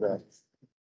hold it up.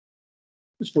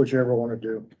 It's what you ever wanna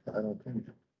do. I don't think.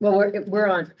 Well, we're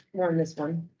on this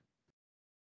one.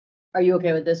 Are you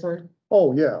okay with this one?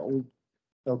 Oh, yeah.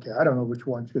 Okay, I don't know which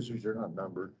ones, because these are not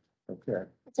numbered. Okay.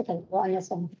 It's okay, we're on this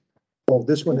one. Oh,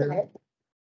 this one We is, got it.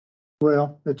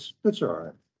 well, it's all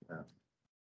right. Yeah.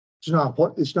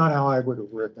 It's not how I would have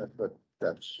written it, but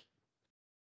that's.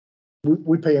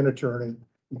 We pay an attorney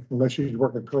unless she's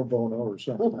working pro bono or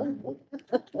something.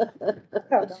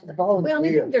 Well, I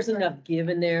think there's enough give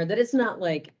in there that it's not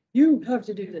like you have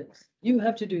to do this, you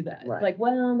have to do that. Right. Like,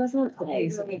 well, that's not the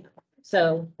case.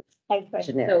 So, I agree.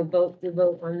 Generic. we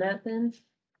vote on that then?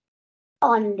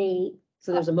 On the,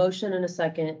 So there's a motion and a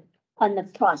second, on the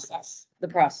process. the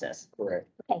process. Correct.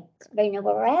 Okay, so everybody know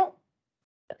where we're at?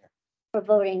 We're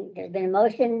voting, there's been a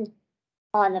motion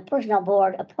on the personnel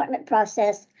board appointment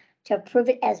process to approve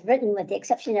it as written with the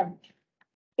exception of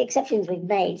the exceptions we've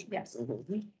made, Yes.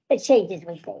 the changes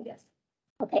we've made. Yes.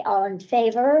 Okay, all in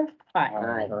favor? Aye.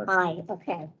 Aye. Aye,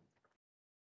 okay.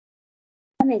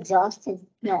 I'm exhausted.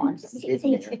 No, I'm just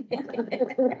Getting teasing.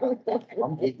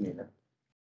 I'm getting there.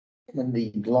 In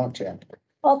the lunch app.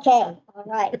 Okay, all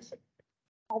right.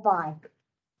 Bye-bye.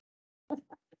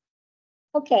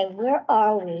 Okay, where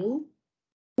are we?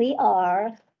 We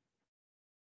are,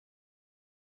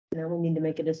 Now we need to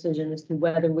make a decision as to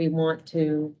whether we want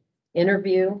to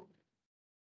interview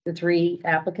the 3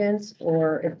 applicants,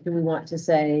 or if do we want to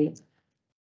say,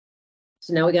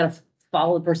 so now we gotta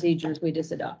follow the procedures we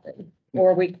just adopted,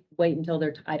 or we wait until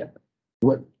they're tied up.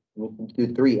 What,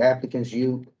 the 3 applicants,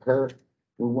 you, her,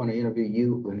 we want to interview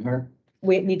you and her?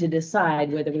 We need to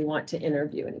decide whether we want to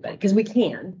interview anybody, because we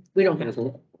can, we don't have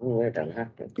to. We don't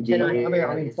have to. Then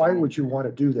I mean, why would you want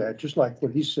to do that? Just like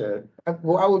what he said.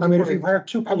 Well, I would. I mean, if you hire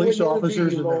 2 I police wouldn't interview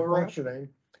officers you, and they're Laura. functioning,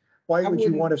 why I would you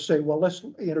wouldn't- want to say, well, let's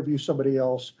interview somebody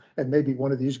else and maybe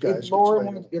one of these guys. If gets Laura,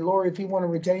 laid off? Laura, if you want to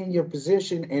retain your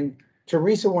position and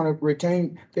Teresa want to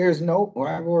retain, there's no, well,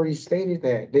 I've already stated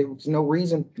that. There's no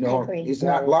reason, no, agree. it's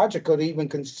not logical to even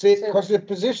consider, because the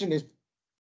position is,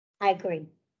 I agree.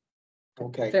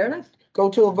 okay. Fair enough.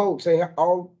 Go to a vote, say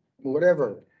all,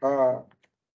 whatever,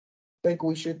 think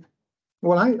we should,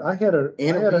 Well, I had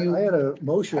Interview. I had a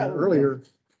motion earlier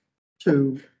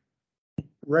to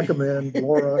recommend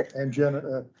Laura and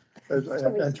Jenna,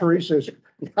 and Teresa's.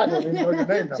 I don't even know your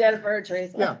name now. Jennifer,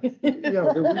 Teresa. Yeah. You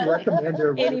know, that we recommend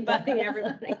her. Anybody,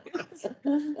 everybody.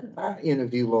 I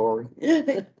interview Lori.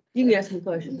 You can ask me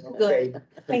questions. Go ahead.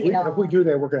 Okay, Bring it If we on. do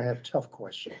that, we're gonna have tough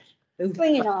questions.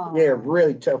 Bring it on. yeah,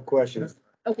 really tough questions.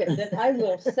 Okay, then I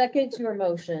will second your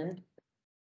motion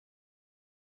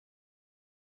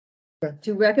Okay.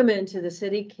 to recommend to the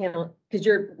city council, because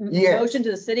your Yes. motion to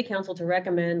the city council to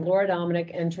recommend Laura Dominic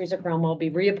and Teresa Cromwell be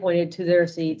reappointed to their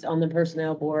seats on the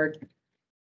personnel board.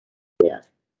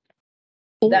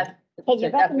 That. Can you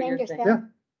that's what recommend you're saying. yourself?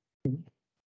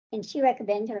 Can she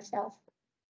recommend herself?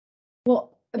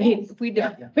 Well, I mean, if we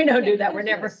don't do that, we're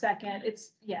never. Second,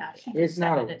 it's, yeah. she It's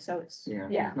not a- seconded it, so it's, Yeah,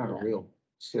 yeah. it's not a real,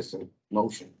 it's just a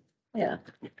motion. Yeah.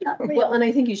 Not Well, real. and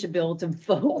I think you should be able to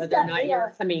vote whether or not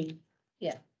you're, I mean,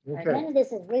 Okay, None of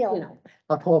this is you real. know.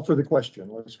 I'll call for the question.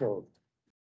 Let's vote.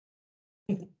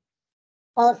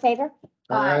 All in favor?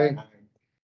 Aye.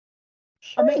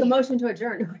 I'll make a motion to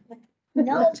adjourn.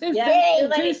 No. Too Yeah,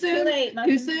 soon, too too soon, late. too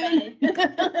Motion's soon. made.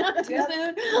 Too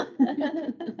soon.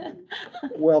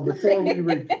 Well, before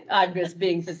we, I'm just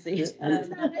being facetious.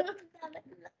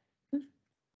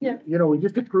 you know, we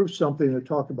just approved something that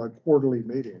talked about quarterly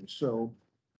meetings, so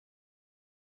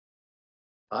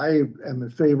I am in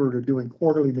favor of doing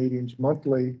quarterly meetings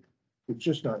monthly. It's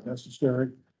just not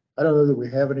necessary. I don't know that we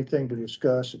have anything to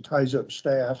discuss. It ties up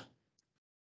staff,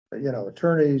 you know,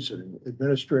 attorneys and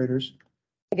administrators.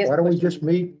 I guess Why don't we the question- just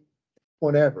meet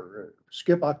whenever?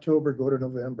 Skip October, go to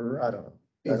November. I don't know.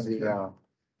 I Is don't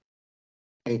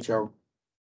the, care. HR,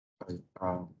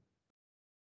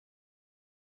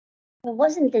 It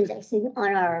wasn't indexing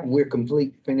on our, we're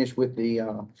finished with the,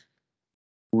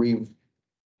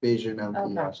 revision of Oh,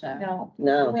 the. gosh, no.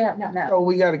 No. We have, no, Oh,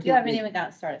 we gotta you keep, haven't even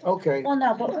gotten started. okay, Well,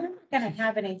 no, but we're not gonna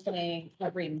have anything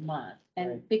every month,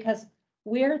 and because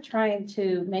we're trying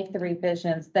to make the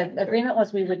revisions, the agreement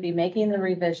was we would be making the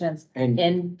revisions and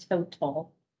in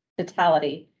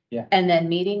totality. Yeah. And then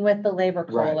meeting with the labor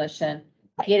Right. coalition,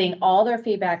 getting all their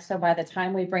feedback, so by the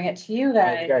time we bring it to you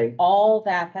guys, Okay. all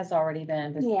that has already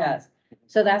been Yeah. discussed.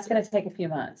 So that's gonna take a few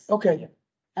months. okay,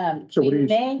 So what do We you-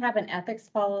 may have an ethics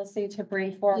policy to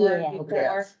bring forward Yeah.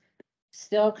 before.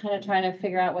 Still kind of trying to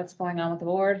figure out what's going on with the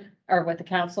board or with the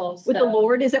council. With the so-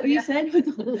 Lord, is that what you Yeah. said? With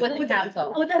the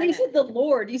council. Oh, no, you said the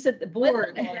Lord, you said the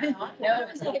board. No, it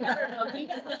was like, I don't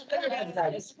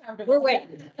know. We're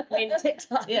waiting, I mean,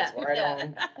 TikTok. Yeah. Right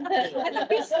on.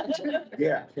 Yeah.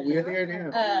 yeah, we're there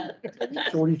now.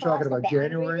 So what are you talking about? Cross the boundary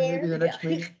January, maybe the there? next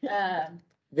meeting?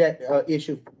 That,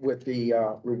 issue with the,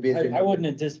 revision. I wouldn't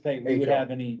anticipate we would HR.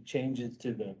 have any changes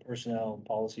to the personnel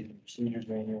policies and procedures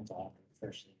manual until after the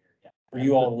first year. Yeah. For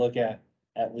you all to look at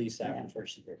least after the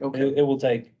first year. Okay. It will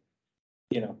take,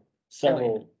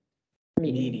 several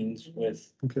meetings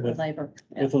with Okay. Labor.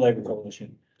 the labor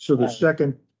coalition. So the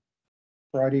second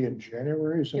Friday in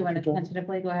January is. Do you want to that what you're talking?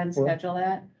 tentatively go ahead and Well- schedule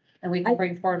that? and we can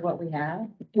bring forward what we have.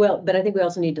 Well, but I think we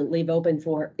also need to leave open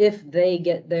for if they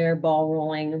get their ball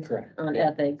rolling Correct. on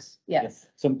ethics. Yes.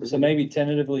 So maybe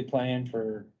tentatively plan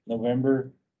for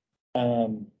November. A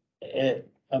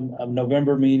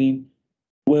November meeting.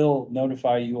 We'll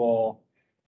notify you all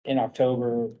in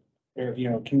October, or,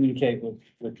 communicate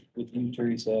with you,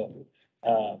 Teresa.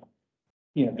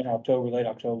 In October, late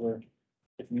October,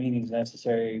 if a meeting's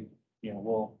necessary,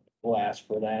 we'll ask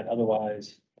for that.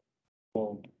 Otherwise,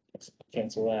 we'll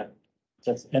cancel that.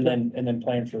 And then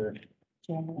plan for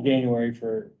January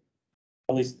for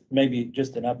at least maybe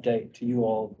just an update to you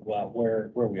all about where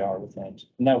we are with things.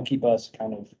 And that will keep us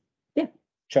kind of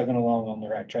chugging along on the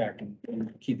right track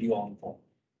and keep you all informed.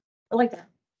 I like that.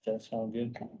 Does that sound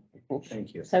good?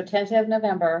 Thank you. So tentative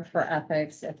November for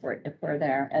ethics, if we're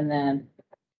there, and then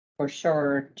for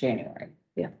sure, January.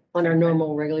 Yeah, on our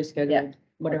normal regularly Yeah. scheduled,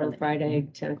 whatever, Friday,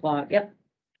 10 o'clock. Yep.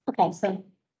 Okay, So,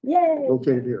 Yay.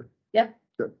 Located here.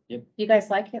 you guys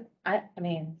like it? I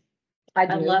mean, I I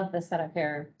do. love the setup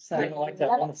here, so. You don't like that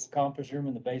wonderful conference room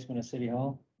in the basement of City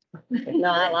Hall? No,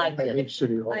 I liked I it. hate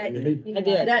City Hall. I- You need- I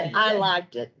did. That- I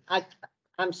liked it.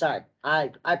 I'm sorry. I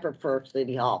prefer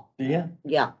City Hall. Yeah.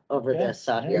 Yeah, over Yeah. this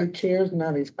out Your here. chair's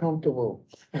not as comfortable.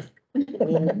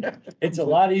 It's a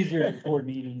lot easier to record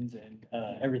meetings and,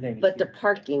 everything. But the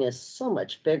parking is so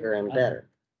much bigger and better.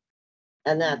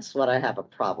 And that's what I have a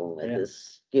problem with Yeah.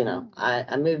 is,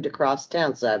 I moved across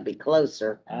town so I'd be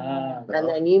closer. Ah, And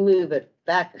then you move it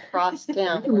back across You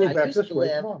town can where move I back used this to way.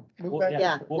 live. Come on, move Well, back.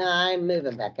 Yeah, this no, way. I'm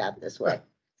moving back out this way.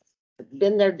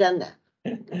 Been there, done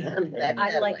that.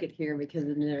 I like it here because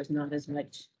then there's not as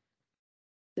much.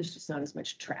 There's just not as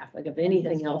much traffic of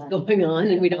anything else going on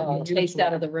and we don't get chased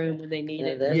out of the room when they need Yeah,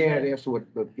 it. there's Yeah, that. that's what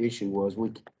the issue was.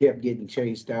 We kept getting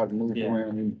chased out and moved Yeah.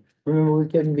 around. And remember, we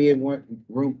couldn't be in one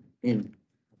room in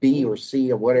B or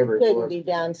C or whatever it Couldn't was. be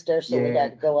downstairs, so we Yeah,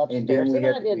 had to go And then upstairs, we and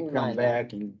had I to didn't come mind that.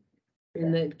 back and,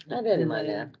 And the. I didn't and mind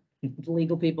the that.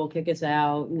 Legal people kick us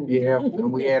out. and- yeah,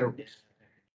 and we had a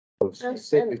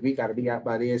specific, we gotta be out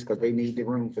by this because they need the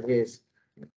room for this.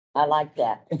 I like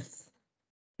that.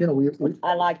 You know,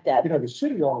 I like that. the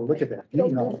city ought to look at that.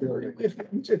 meeting auditorium.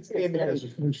 It's as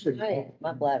a new city hall. Hey,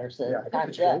 my bladder says, Yeah, I think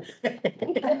time's it's up.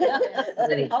 great.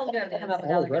 City Hall's gonna come up with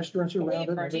All other. the restaurants around it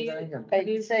and Do you- everything. and-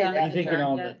 Hey, you say Have that. I'm thinking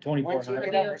on the 2400. Once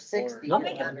you get over 60. I'll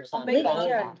make it- I'll make it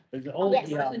adjourn. There's an old. Yes.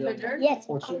 Yes.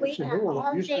 Well, it's Are we, it's a new one. all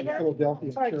It in used to be favor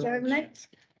Philadelphia for Church. adjournment?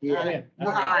 Yeah, It's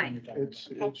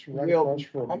right Will, across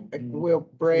from. will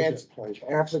Brad's Place.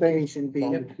 application be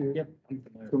Barbecue. Yep.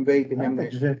 conveyed to I don't him?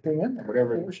 think there's anything in there.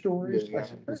 Whatever. 4 stories. Yeah, I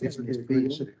think it's it'd be a big.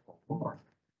 great city hall.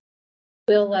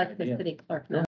 We'll let the city clerk know.